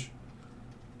knockout punch?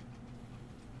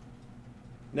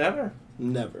 Never.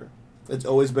 Never. It's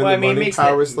always been Well, the I mean, running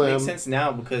power slam. It makes sense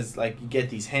now because, you get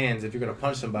these hands if you're going to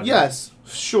punch somebody. Yes,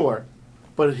 sure.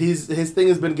 But his thing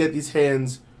has been get these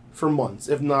hands for months,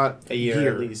 if not A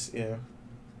year at least, yeah.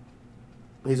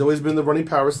 He's always been the running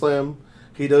power slam.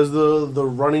 He does the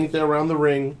running thing around the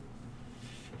ring.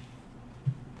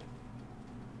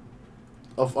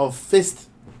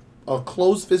 A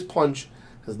closed fist punch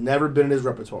has never been in his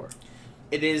repertoire.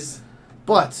 It is.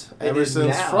 But It ever is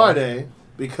since now. Friday,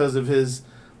 because of his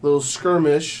little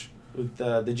skirmish, With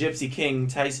the Gypsy King,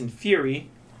 Tyson Fury.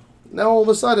 now all of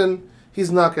a sudden he's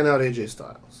knocking out AJ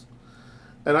Styles.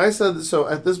 And I said, so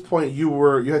at this point you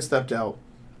had stepped out.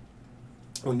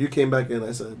 When you came back in,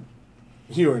 I said,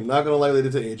 you are not going to like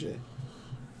it to AJ.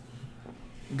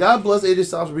 God bless AJ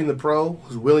Styles for being the pro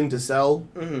who's willing to sell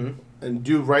Mm-hmm. and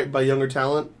do right by younger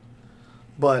talent.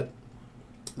 But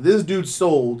this dude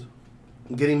sold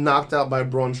getting knocked out by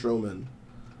Braun Strowman.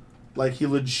 Like, he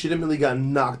legitimately got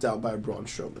knocked out by Braun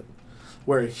Strowman.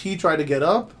 Where he tried to get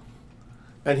up,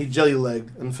 and he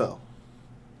jelly-legged and fell.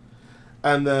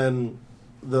 And then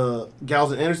the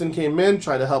Gallows and Anderson came in,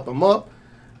 tried to help him up.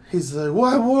 He's like,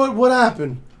 what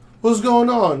happened? What's going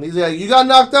on? He's like, you got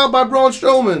knocked out by Braun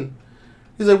Strowman.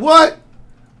 He's like, what?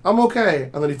 I'm okay.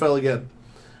 And then he fell again.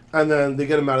 And then they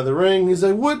get him out of the ring. He's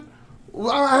like, what?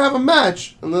 I have a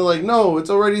match. And they're like, no, it's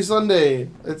already Sunday.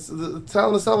 It's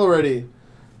time to sell already.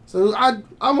 So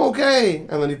I'm okay.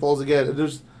 And then he falls again. It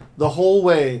just, the whole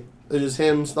way, it's just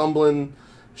him stumbling,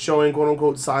 showing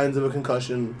quote-unquote signs of a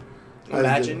concussion.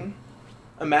 Imagine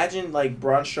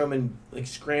Braun Strowman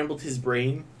scrambled his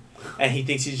brain, and he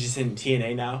thinks he's just in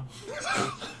TNA now.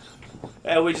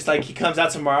 And we just he comes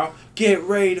out tomorrow, get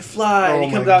ready to fly, and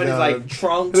he comes out in his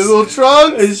trunks. His little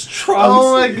trunks? His trunks.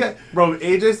 Oh my god. Bro,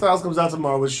 AJ Styles comes out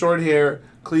tomorrow with short hair,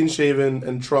 clean shaven,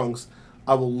 and trunks.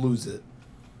 I will lose it.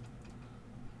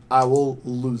 I will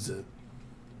lose it.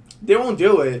 They won't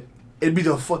do it.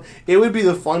 It would be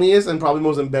the funniest and probably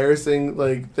most embarrassing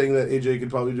thing that AJ could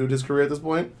probably do in his career at this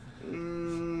point.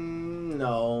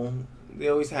 No. They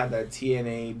always have that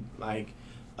TNA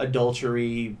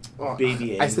adultery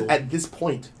baby angle. I said at this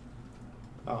point.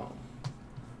 Oh.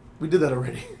 We did that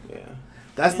already. Yeah.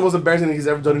 That's the most embarrassing thing he's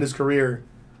ever done in his career.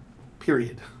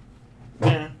 Period.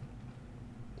 Yeah.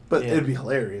 But it'd be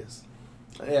hilarious.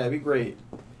 Yeah, it'd be great.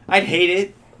 I'd hate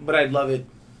it, but I'd love it.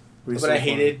 But I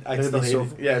hate it. I'd still hate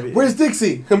it. Yeah. Where's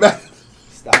Dixie? Come back.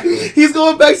 Stop it. He's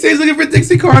going backstage looking for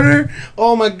Dixie Carter.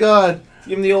 Oh my god.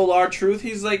 Give him the old R-Truth.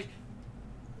 He's like,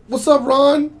 what's up,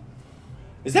 Ron?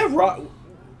 is that Ron?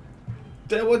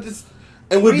 That what this?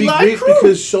 It would be Relive great Crew?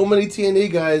 because so many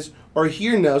TNA guys are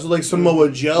here now. So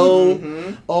Samoa Joe.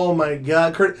 Mm-hmm. Oh my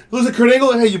god. Kurt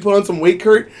Angle, hey, you put on some weight,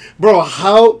 Kurt? Bro,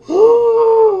 how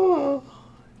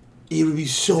It would be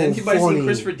so Has anybody funny. seen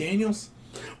Christopher Daniels?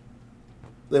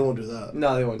 They won't do that.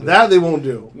 No, they won't do That they won't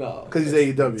do. No. Because he's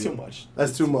AEW. Too much.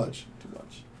 That's too much. Too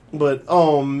much. But,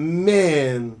 oh,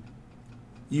 man.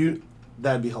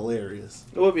 That'd be hilarious.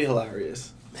 It would be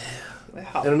hilarious.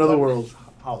 In another world.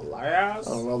 Hilarious.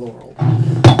 In another world.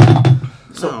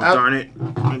 So, darn it.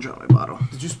 I'm going to drop my bottle.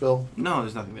 Did you spill? No,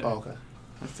 there's nothing there. Oh, okay.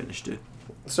 I finished it.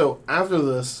 So, after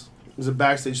this, there's a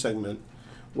backstage segment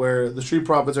where the Street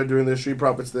Profits are doing their Street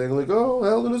Profits thing. Like, oh,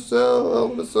 Hell in a Cell,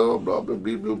 blah, blah,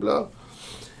 blah, blah, blah.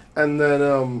 And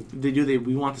then, They do the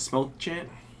We Want the Smoke chant?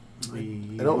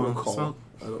 I don't recall.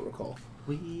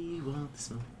 We want the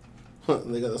smoke.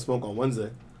 They got the smoke on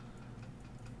Wednesday.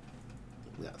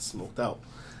 They got smoked out.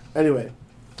 Anyway,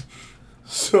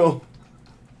 so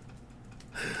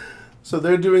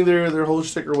they're doing their whole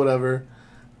shtick or whatever,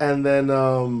 and then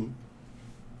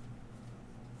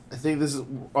I think this is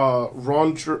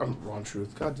Ron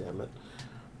Truth. God damn it.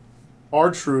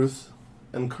 R-Truth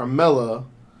and Carmella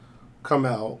come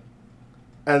out,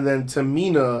 and then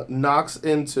Tamina knocks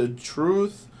into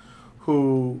Truth,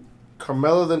 who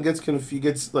Carmella then gets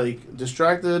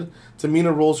distracted.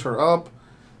 Tamina rolls her up.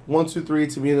 1, 2, 3.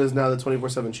 Tamina is now the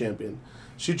 24/7 champion.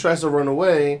 She tries to run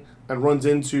away and runs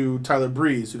into Tyler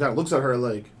Breeze, who kind of looks at her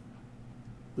like,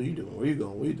 "What are you doing? Where are you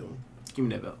going? What are you doing?" Give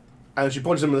me that belt. And she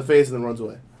punches him in the face and then runs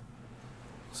away.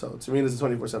 So Tamina's the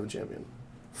 24/7 champion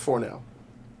for now.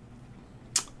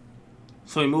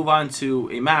 So we move on to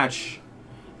a match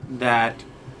that,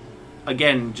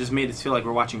 again, just made us feel like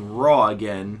we're watching Raw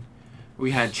again.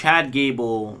 We had Chad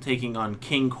Gable taking on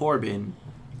King Corbin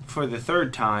for the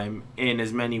third time in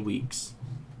as many weeks.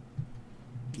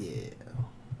 Yeah.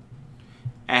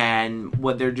 And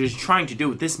what they're just trying to do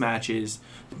with this match is,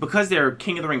 because their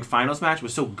King of the Ring finals match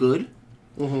was so good,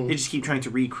 they just keep trying to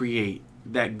recreate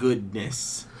that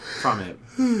goodness from it.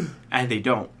 And they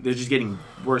don't. They're just getting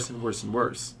worse and worse and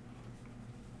worse.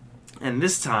 And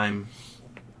this time,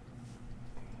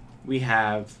 we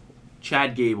have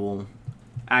Chad Gable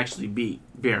actually beat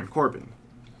Baron Corbin.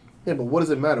 Yeah, but what does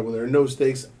it matter when there are no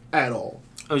stakes at all?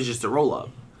 It was just a roll-up.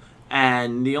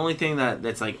 And the only thing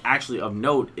that's like actually of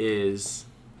note is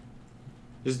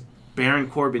just Baron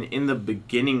Corbin in the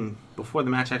beginning, before the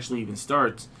match actually even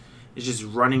starts, is just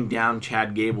running down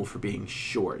Chad Gable for being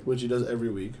short. Which he does every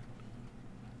week.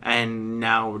 And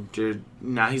now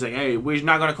he's like, hey, we're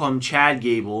not going to call him Chad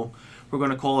Gable. We're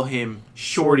going to call him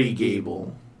Shorty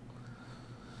Gable.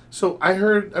 So I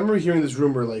remember hearing this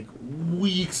rumor like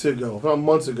weeks ago, about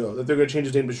months ago, that they're going to change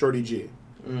his name to Shorty G.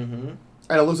 Mm-hmm.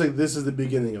 And it looks like this is the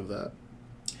beginning of that.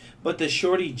 But the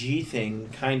Shorty G thing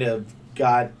kind of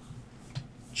got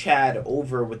Chad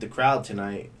over with the crowd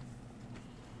tonight.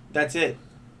 That's it.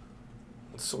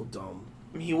 It's so dumb.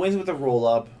 He wins with a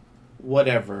roll-up,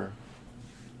 whatever.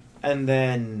 And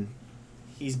then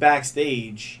he's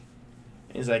backstage.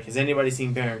 And he's like, has anybody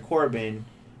seen Baron Corbin?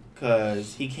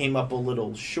 Because he came up a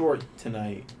little short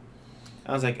tonight.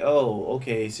 I was like, oh,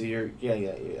 okay, so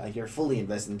you're fully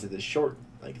invested into this short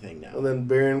thing now. And then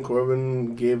Baron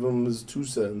Corbin gave him his 2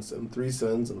 cents and 3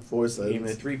 cents and 4 cents. Gave him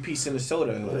a 3-piece in a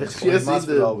soda. Yes, he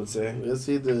did. Would say. Yes,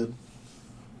 he did.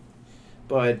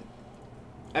 But,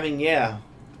 I mean, yeah.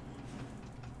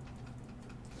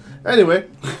 Anyway,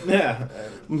 Yeah.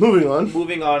 moving on.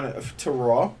 Moving on to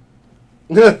Raw.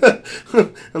 And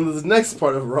this next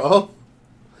part of Raw,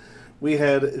 we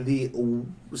had the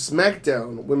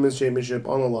SmackDown Women's Championship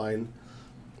on the line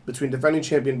between defending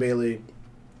champion Bayley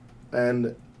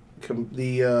and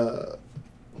the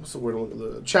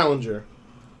the challenger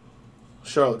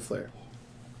Charlotte Flair.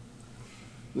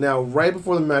 Now, right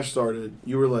before the match started,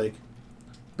 you were like,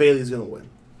 Bayley's gonna win.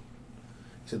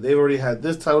 He said they've already had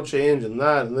this title change and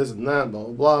that and this and that, blah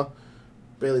blah blah.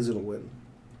 Bayley's gonna win.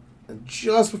 And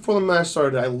just before the match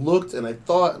started, I looked and I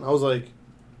thought, and I was like,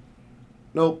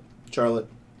 nope, Charlotte.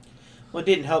 Well, it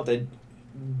didn't help that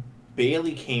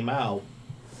Bayley came out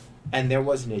and there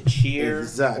wasn't a cheer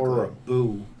or a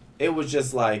boo. It was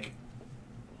just like,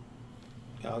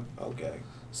 oh, okay.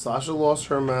 Sasha lost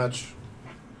her match.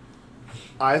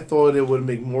 I thought it would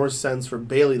make more sense for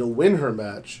Bayley to win her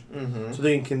match so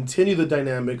they can continue the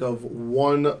dynamic of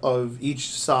one of each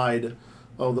side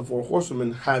of the 4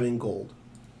 horsewomen having gold.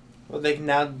 Well, they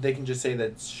can just say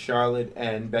that Charlotte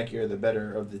and Becky are the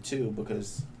better of the two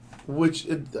because...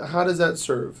 How does that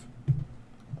serve?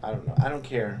 I don't know. I don't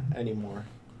care anymore,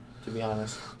 to be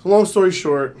honest. So long story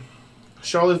short,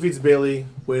 Charlotte defeats Bayley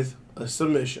with a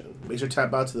submission. Makes her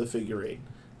tap out to the figure 8.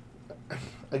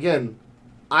 Again,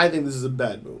 I think this is a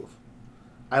bad move.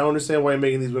 I don't understand why you're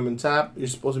making these women tap. You're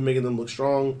supposed to be making them look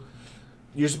strong.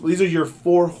 These are your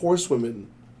 4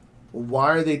 horsewomen. Why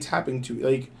are they tapping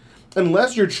to...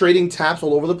 unless you're trading taps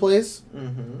all over the place,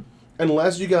 Mm-hmm.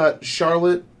 unless you got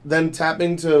Charlotte then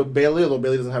tapping to Bailey, although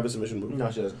Bailey doesn't have a submission move.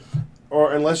 No, she doesn't.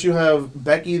 Or unless you have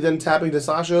Becky then tapping to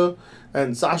Sasha,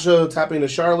 and Sasha tapping to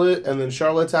Charlotte, and then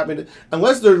Charlotte tapping to...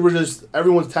 Unless we're just...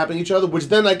 Everyone's tapping each other, which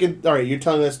then I can... Alright, you're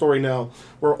telling that story now,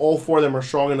 where all four of them are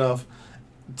strong enough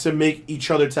to make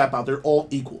each other tap out. They're all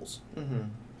equals. Mm-hmm.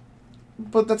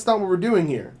 But that's not what we're doing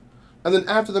here. And then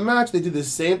after the match, they did the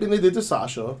same thing they did to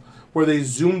Sasha, where they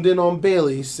zoomed in on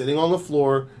Bailey sitting on the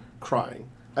floor crying.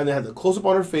 And they had the close-up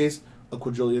on her face a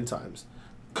quadrillion times.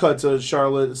 Cut to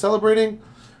Charlotte celebrating,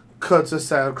 cut to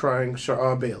sad crying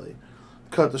Bailey.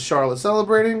 Cut to Charlotte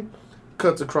celebrating,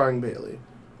 cut to crying Bailey.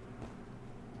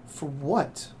 For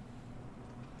what?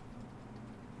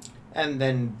 And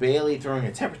then Bailey throwing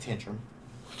a temper tantrum.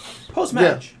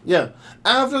 Post-match. Yeah.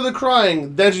 After the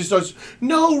crying, then she starts,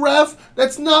 "No, ref,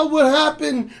 that's not what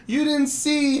happened. You didn't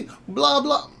see, blah,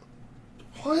 blah."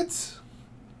 What?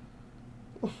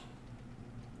 What?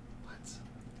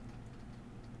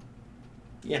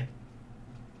 Yeah.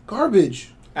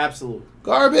 Garbage. Absolute.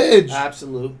 Garbage.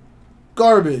 Absolute.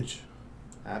 Garbage.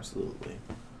 Absolutely.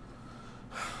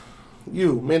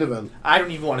 You, main event. I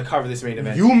don't even want to cover this main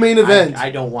event. You main event.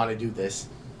 I don't want to do this.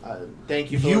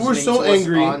 Thank you for You were listening so to us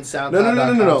angry. on No.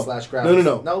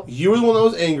 SoundCloud.com/Graphics. No. You were the one that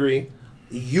was angry.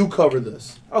 You covered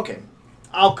this. Okay.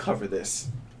 I'll cover this.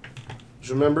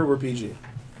 Just remember, we're PG.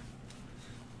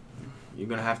 You're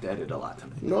going to have to edit a lot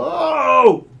tonight.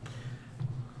 No!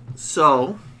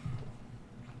 So,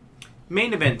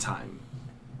 main event time.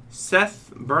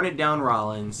 Seth Burn It Down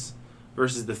Rollins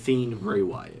versus The Fiend Bray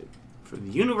Wyatt for the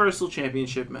Universal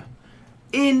Championship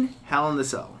in Hell in the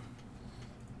Cell.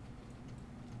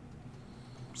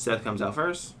 Seth comes out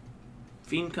first.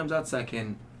 Fiend comes out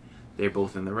second. They're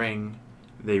both in the ring.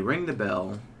 They ring the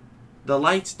bell. The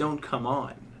lights don't come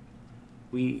on.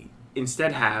 We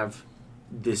instead have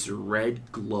this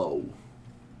red glow.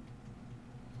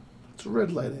 It's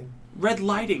red lighting. Red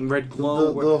lighting, red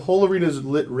glow. The whole arena is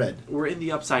lit red. We're in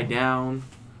the Upside Down.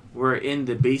 We're in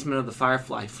the basement of the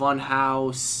Firefly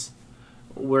Funhouse.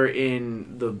 We're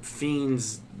in the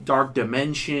Fiend's Dark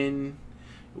Dimension,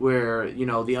 where, you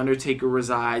know, the Undertaker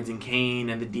resides, and Kane,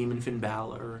 and the Demon Finn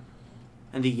Balor,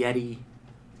 and the Yeti.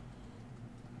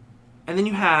 And then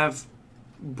you have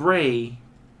Bray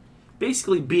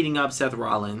basically beating up Seth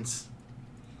Rollins.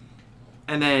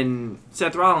 And then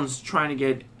Seth Rollins trying to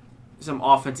get some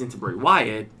offense into Bray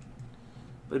Wyatt.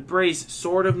 But Bray's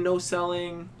sort of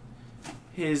no-selling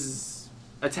his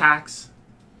attacks.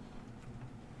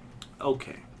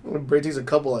 Okay. When Bray takes a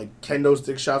couple like kendo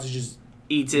stick shots, he just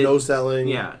Eats it. no selling.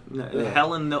 Yeah.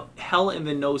 Hell in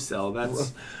the no-sell.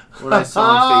 That's what I saw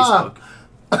on Facebook.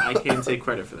 I can't take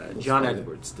credit for that. John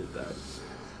Edwards did that.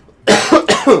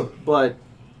 But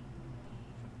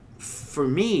for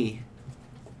me,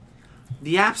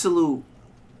 the absolute...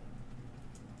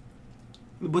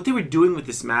 What they were doing with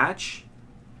this match,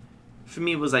 for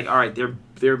me, was like, all right,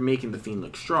 they're making The Fiend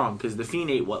look strong. Because The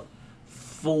Fiend ate,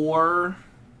 4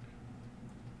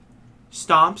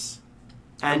 stomps?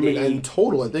 And in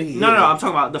total, I think he... No, I'm talking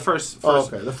about the first oh,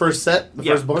 okay. The first set? The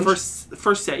first bunch? The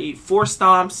first set. He ate 4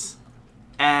 stomps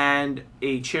and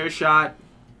a chair shot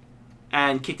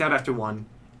and kicked out after 1.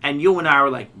 And you and I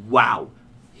were like, wow,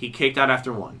 he kicked out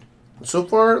after 1. So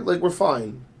far, like, we're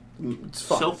fine. It's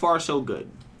fine. So far, so good.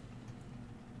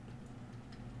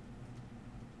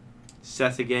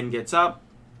 Seth again gets up,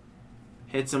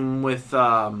 hits him with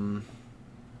a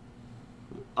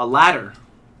ladder.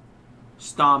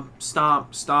 Stomp,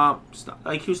 stomp, stomp, stomp.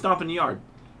 Like he was stomping the yard.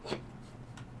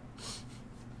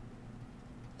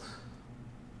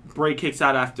 Bray kicks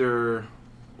out after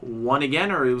 1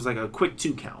 again, or it was like a quick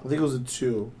 2 count? I think it was a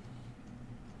 2.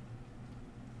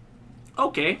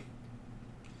 Okay.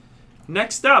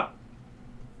 Next up,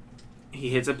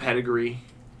 he hits a pedigree.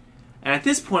 And at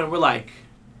this point, we're like...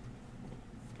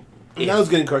 Now it's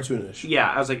getting cartoonish. Yeah,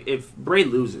 I was like, if Bray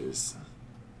loses,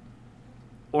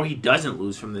 or he doesn't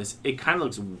lose from this, it kind of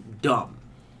looks dumb.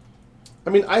 I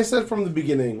mean, I said from the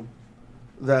beginning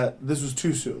that this was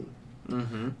too soon.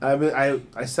 Mm-hmm.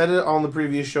 I said it on the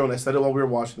previous show, and I said it while we were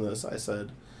watching this. I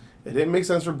said, it didn't make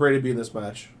sense for Bray to be in this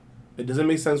match. It doesn't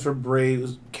make sense for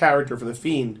Bray's character, for The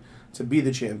Fiend, to be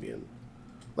the champion.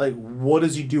 Like, what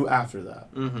does he do after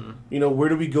that? Mm-hmm. You know, where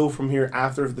do we go from here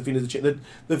after if The Fiend is the champion?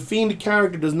 The Fiend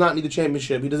character does not need the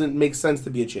championship. He doesn't make sense to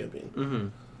be a champion. Mm-hmm.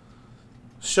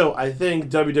 So I think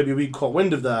WWE caught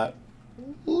wind of that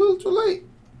a little too late.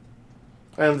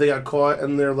 And they got caught,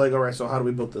 and they're like, all right, so how do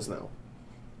we book this now?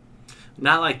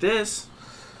 Not like this.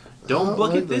 Don't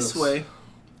book it this way.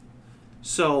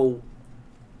 So,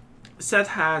 Seth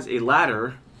has a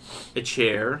ladder, a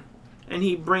chair, and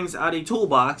he brings out a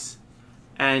toolbox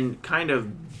and kind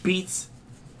of beats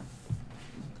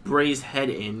Bray's head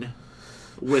in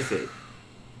with it.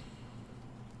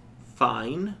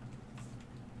 Fine.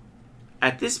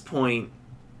 At this point,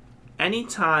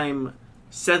 anytime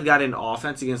Seth got in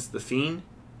offense against The Fiend,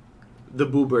 the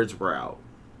Boo Birds were out.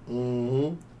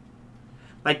 Mm-hmm.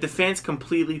 Like, the fans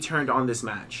completely turned on this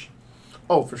match.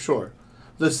 Oh, for sure.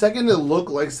 The second it looked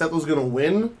like Seth was going to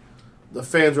win, the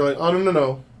fans were like, oh,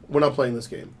 no. We're not playing this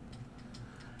game.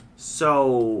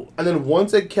 So... And then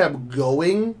once it kept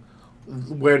going,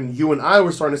 when you and I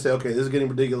were starting to say, okay, this is getting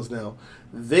ridiculous now,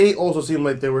 they also seemed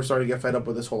like they were starting to get fed up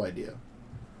with this whole idea.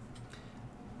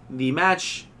 The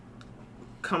match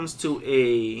comes to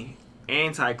a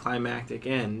anticlimactic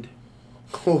end.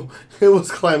 Oh, it was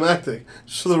climactic.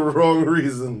 Just for the wrong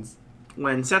reasons.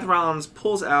 When Seth Rollins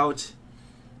pulls out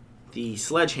the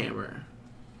sledgehammer.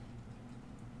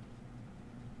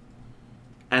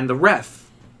 And the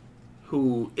ref,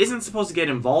 who isn't supposed to get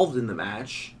involved in the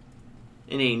match,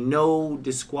 in a no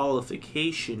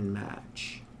disqualification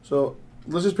match. So,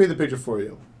 let's just paint the picture for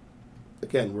you.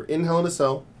 Again, we're in Hell in a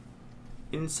Cell.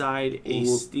 Inside a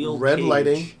steel red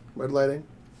cage. Red lighting.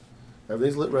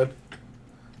 Everything's lit red.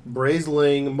 Bray's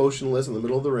laying motionless in the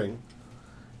middle of the ring.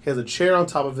 He has a chair on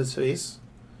top of his face.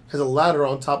 He has a ladder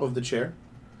on top of the chair.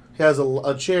 He has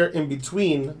a chair in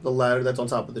between the ladder that's on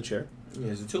top of the chair.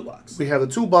 Here's a toolbox. We have the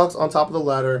toolbox on top of the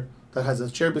ladder that has a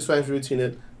chair between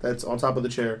it that's on top of the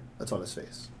chair that's on his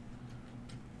face.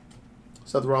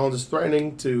 Seth Rollins is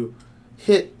threatening to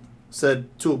hit said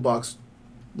toolbox,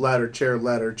 ladder,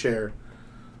 chair,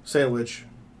 sandwich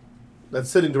that's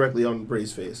sitting directly on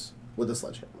Bray's face with a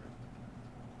sledgehammer.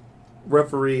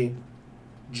 Referee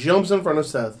jumps in front of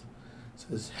Seth,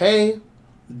 says, hey,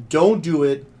 don't do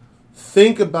it.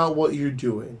 Think about what you're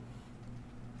doing.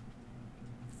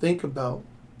 Think about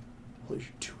what you're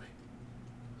doing.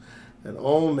 And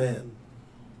oh man,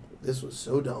 this was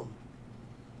so dumb.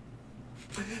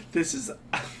 This is...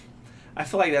 I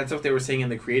feel like that's what they were saying in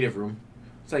the creative room.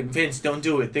 It's like, Vince, don't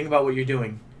do it. Think about what you're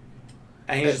doing.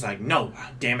 And he's just like, no,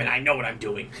 damn it, I know what I'm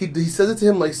doing. He says it to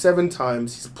him like 7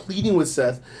 times. He's pleading with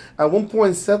Seth. At one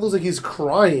point, Seth looks like he's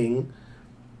crying.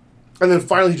 And then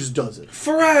finally he just does it.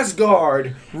 For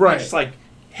Asgard! Right. He just like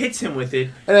hits him with it.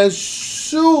 And as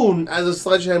soon as the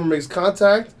sledgehammer makes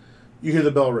contact, you hear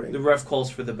the bell ring. The ref calls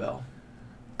for the bell.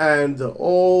 And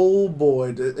oh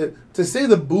boy, to say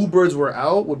the Boo Birds were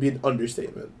out would be an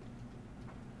understatement.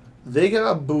 They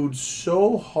got booed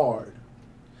so hard.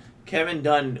 Kevin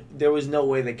Dunn, there was no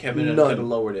way that Kevin Dunn could have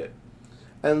lowered it.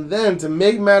 And then, to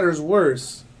make matters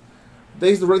worse,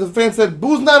 the fans said,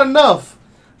 boo's not enough.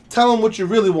 Tell them what you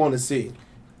really want to see.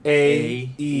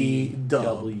 AEW.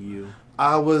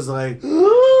 I was like,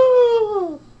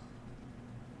 oh,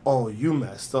 you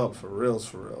messed up for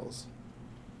reals.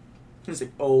 He's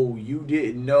like, oh, you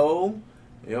didn't know?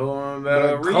 You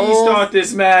better restart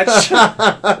this match.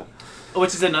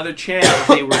 Which is another chant that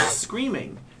they were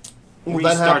screaming.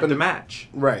 Restart the match.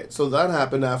 Right. So that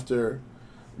happened after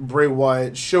Bray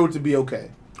Wyatt showed to be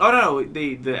okay. Oh, no.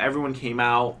 Everyone came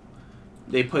out.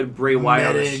 They put Bray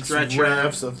Wyatt on a stretcher.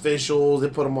 Refs, officials, they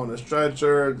put him on a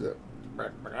stretcher.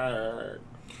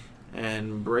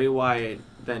 And Bray Wyatt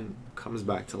then comes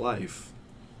back to life.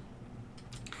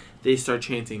 They start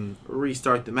chanting,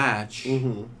 restart the match.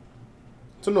 Mm-hmm.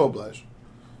 To no oblige.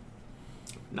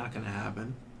 Not going to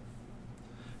happen.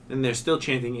 Then they're still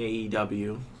chanting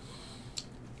AEW.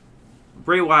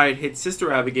 Bray Wyatt hits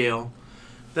Sister Abigail.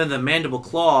 Then the mandible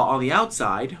claw on the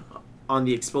outside, on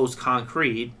the exposed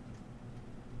concrete.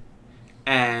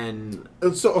 And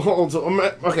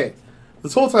okay.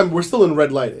 This whole time we're still in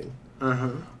red lighting.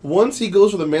 Uh-huh. Once he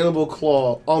goes for the mandible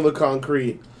claw on the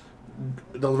concrete,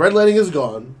 the red lighting is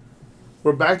gone.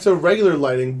 We're back to regular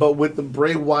lighting, but with the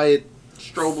Bray Wyatt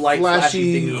strobe light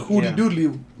flashy hooty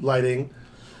doodly lighting,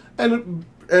 and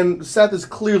Seth is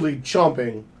clearly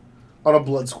chomping on a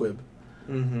blood squib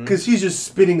because he's just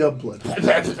spitting up blood.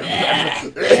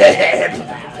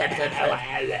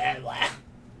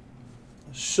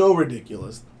 So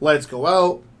ridiculous. Lights go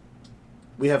out.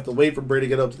 We have to wait for Bray to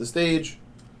get up to the stage.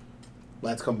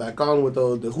 Lights come back on with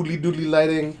the hoodly doodly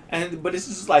lighting. But it's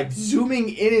just like zooming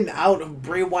in and out of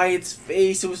Bray Wyatt's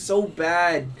face. It was so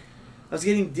bad. I was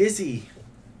getting dizzy.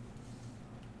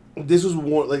 This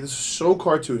was so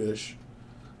cartoonish.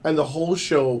 And the whole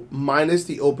show, minus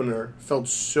the opener, felt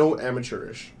so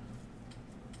amateurish.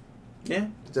 Yeah.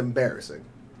 It's embarrassing.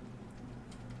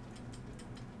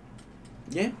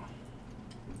 Yeah.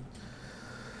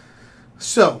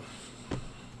 So.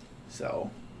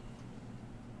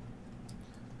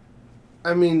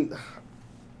 I mean,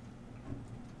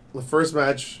 the first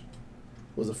match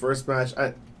was the first match.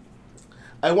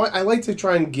 I like to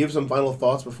try and give some final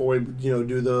thoughts before we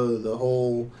do the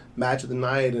whole match of the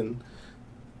night and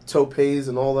topes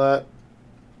and all that.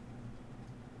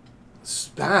 It's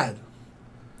bad.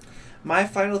 My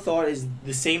final thought is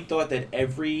the same thought that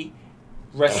every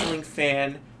wrestling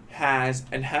fan has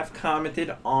and have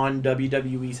commented on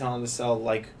WWE's Hell in a Cell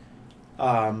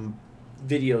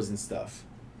videos and stuff.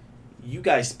 You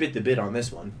guys spit the bit on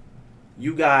this one.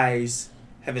 You guys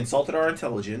have insulted our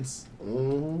intelligence.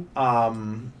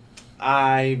 Mm-hmm.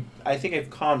 I think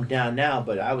I've calmed down now,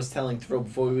 but I was telling Throw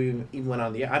before we even went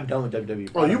on the air, I'm done with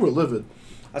WWE product. Oh, you were livid.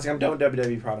 I was like, I'm done with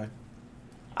WWE product.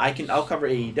 I'll cover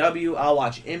AEW, I'll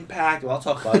watch Impact, I'll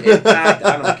talk about Impact,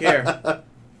 I don't care.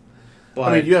 But,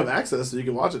 I mean, you have access, so you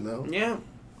can watch it now. Yeah.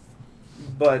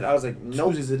 But I was like,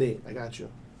 nope. Tuesdays at 8. I got you.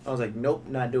 I was like, nope,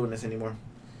 not doing this anymore.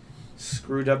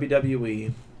 Screw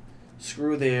WWE.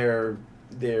 Screw their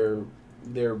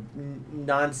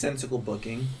nonsensical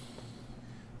booking.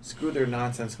 Screw their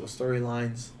nonsensical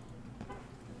storylines.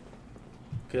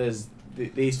 Because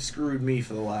they screwed me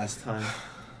for the last time.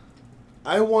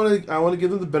 I want to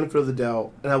give them the benefit of the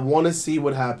doubt, and I want to see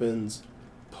what happens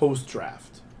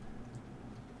post-draft.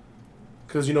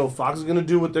 Because, Fox is going to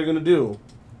do what they're going to do.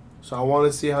 So I want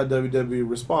to see how WWE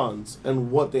responds and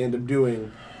what they end up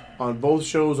doing on both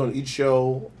shows, on each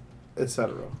show,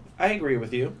 etc. I agree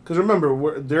with you. Because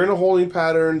remember, they're in a holding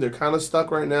pattern. They're kind of stuck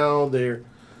right now. They're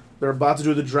about to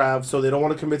do the draft, so they don't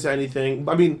want to commit to anything.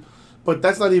 I mean, but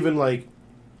that's not even like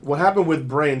what happened with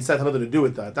Bray and Seth had nothing to do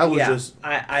with that. That was just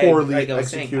poorly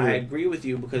executed. I agree with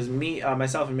you because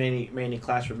myself and Manny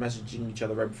Clash were messaging each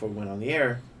other right before we went on the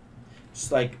air.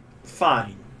 Just like,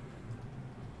 fine.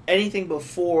 Anything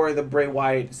before the Bray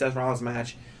Wyatt Seth Rollins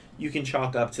match, you can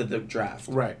chalk up to the draft.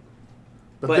 Right.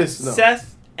 But no.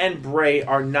 Seth and Bray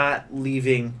are not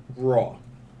leaving Raw.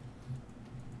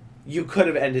 You could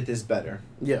have ended this better.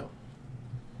 Yeah.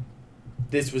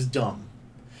 This was dumb.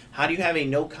 How do you have a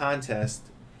no contest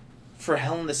for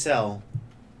Hell in the Cell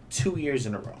 2 years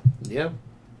in a row? Yeah.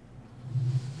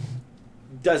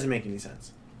 Doesn't make any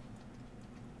sense.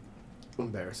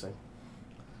 Embarrassing.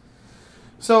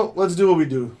 So, let's do what we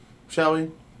do, shall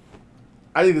we?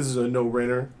 I think this is a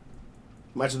no-brainer.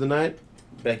 Match of the night?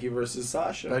 Becky versus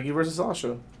Sasha. Becky versus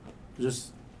Sasha.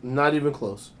 Just not even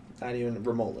close. Not even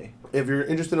remotely. If you're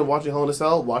interested in watching Hell in a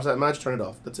Cell, watch that match, turn it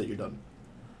off. That's it, you're done.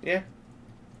 Yeah.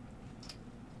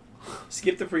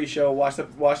 Skip the pre-show, watch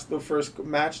the first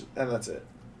match, and that's it.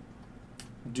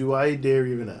 Do I dare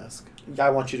even ask?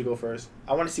 I want you to go first.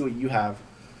 I want to see what you have.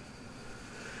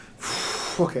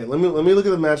 Okay, let me look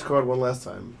at the match card one last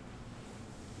time.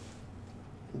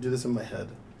 Do this in my head.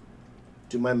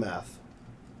 Do my math.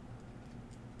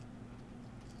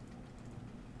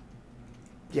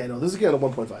 Yeah, no, this is getting a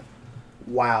 1.5.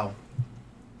 Wow.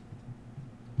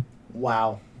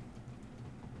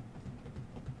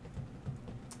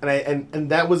 And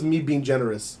that was me being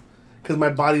generous, because my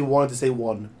body wanted to say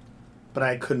 1, but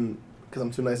I couldn't because I'm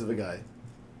too nice of a guy.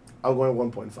 I'm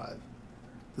going 1.5.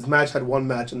 This match had one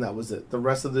match and that was it. The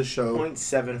rest of the show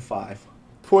 0.75.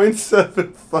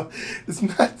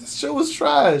 0.75. This show was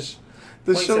trash.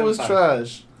 The show was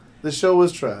trash. The show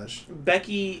was trash.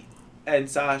 Becky and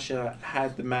Sasha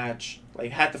had the match,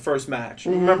 had the first match.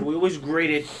 Mm-hmm. Remember, we always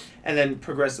graded and then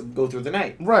progressive go through the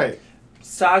night. Right.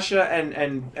 Sasha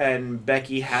and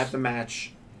Becky had the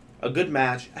match, a good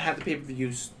match. Had the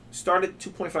pay-per-view, started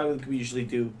 2.5 like we usually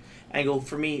do, and go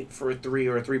for me for a 3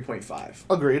 or a 3.5.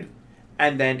 Agreed.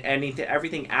 And then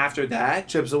everything after that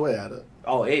chips away at it.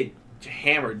 Oh, it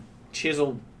hammered,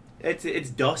 chiseled.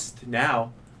 It's dust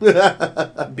now.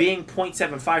 Being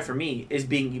 0.75 for me is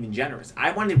being even generous.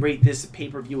 I want to rate this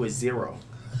pay-per-view as 0.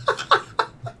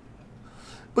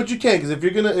 But you can, because if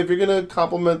you're gonna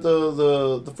compliment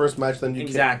the first match, then you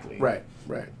exactly can.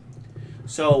 Right.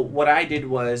 So what I did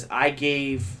was I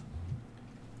gave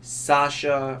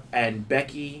Sasha and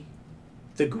Becky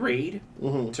the grade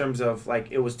in terms of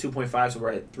it was 2.5, so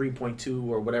we're at 3.2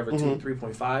 or whatever,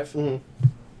 3.5. Mm-hmm.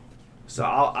 So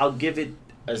I'll give it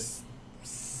a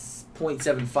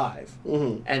 0.75,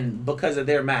 and because of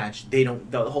their match, the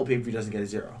whole pay-per-view doesn't get a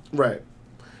 0. Right.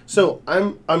 So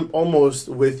I'm almost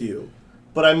with you,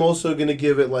 but I'm also gonna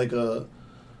give it like a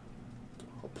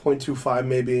 0.25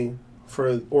 maybe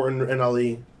for Orton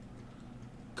Ali,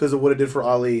 because of what it did for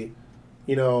Ali,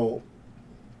 Yeah,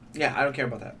 I don't care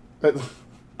about that.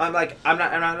 I'm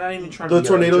not even trying to the be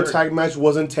tornado tag match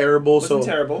wasn't terrible. Wasn't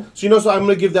terrible. So so I'm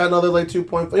gonna give that another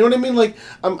 2.5. You know what I mean?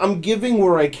 I'm giving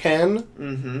where I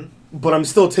can, but I'm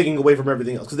still taking away from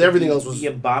everything else because everything else was the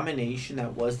abomination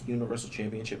that was the Universal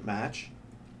Championship match.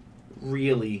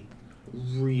 Really,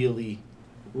 really,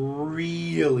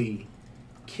 really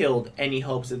killed any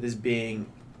hopes of this being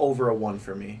over a 1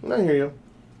 for me. I hear you.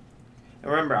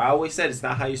 And remember, I always said it's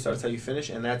not how you start, it's how you finish,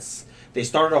 and they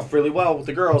started off really well with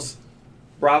the girls.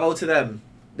 Bravo to them.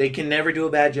 They can never do a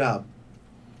bad job.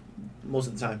 Most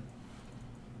of the time.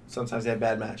 Sometimes they have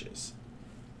bad matches.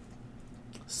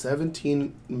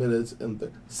 17 minutes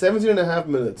and 17 and a half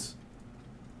minutes.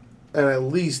 And at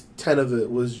least 10 of it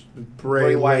was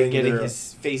Bray Wyatt getting there.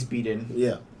 his face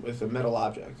beaten with a metal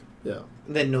object. Yeah.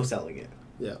 And then no selling it.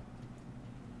 Yeah.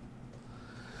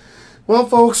 Well,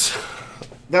 folks,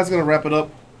 that's going to wrap it up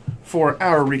for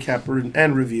our recap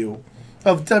and review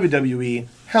of WWE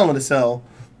Hell in a Cell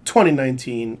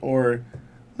 2019, or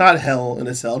not Hell in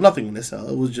a Cell, nothing in a Cell.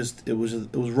 It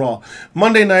was Raw.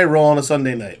 Monday Night Raw on a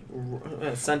Sunday night.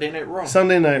 Sunday Night Raw.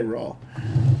 Sunday Night Raw.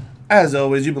 As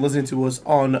always, you've been listening to us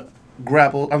on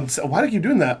Grapple. Why do you keep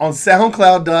doing that? On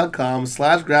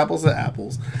SoundCloud.com/Grapples and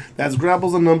Apples. That's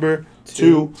Grapples and number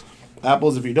 2.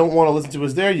 Apples. If you don't want to listen to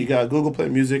us there, you got Google Play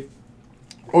Music,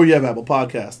 or you have Apple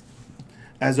Podcast.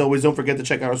 As always, don't forget to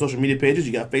check out our social media pages.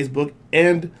 You got Facebook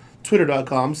and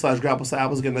Twitter.com/Grapples and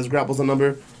Apples. Again, that's Grapples and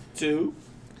number 2.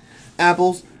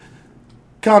 Apples.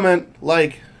 Comment,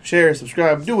 like, share,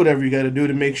 subscribe, do whatever you got to do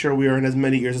to make sure we are in as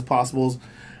many ears as possible.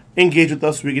 Engage with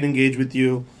us so we can engage with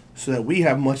you, so that we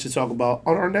have much to talk about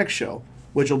on our next show,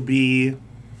 which will be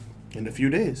in a few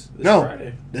days. This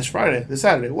Friday, this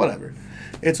Saturday, whatever.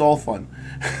 It's all fun.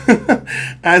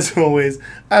 As always,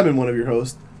 I've been one of your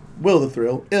hosts, Will the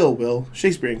Thrill, Ill Will,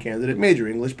 Shakespearean candidate, major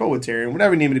English, poetarian,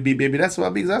 whatever you need me to be, baby. That's who I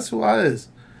be, 'cause that's who I is.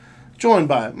 Joined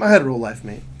by my hetero life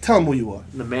mate. Tell him who you are.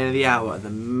 The man of the hour, the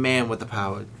man with the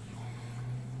power.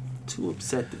 Too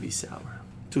upset to be sour.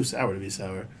 Too sour to be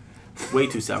sour. Way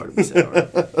too sour to be sour.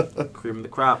 Cream of the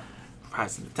crop,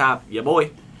 price at the top. Yeah,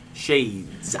 boy.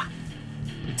 Shades.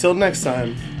 Until next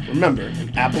time, remember,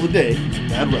 an apple a day is a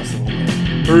bad wrestling.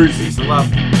 Peace and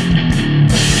love.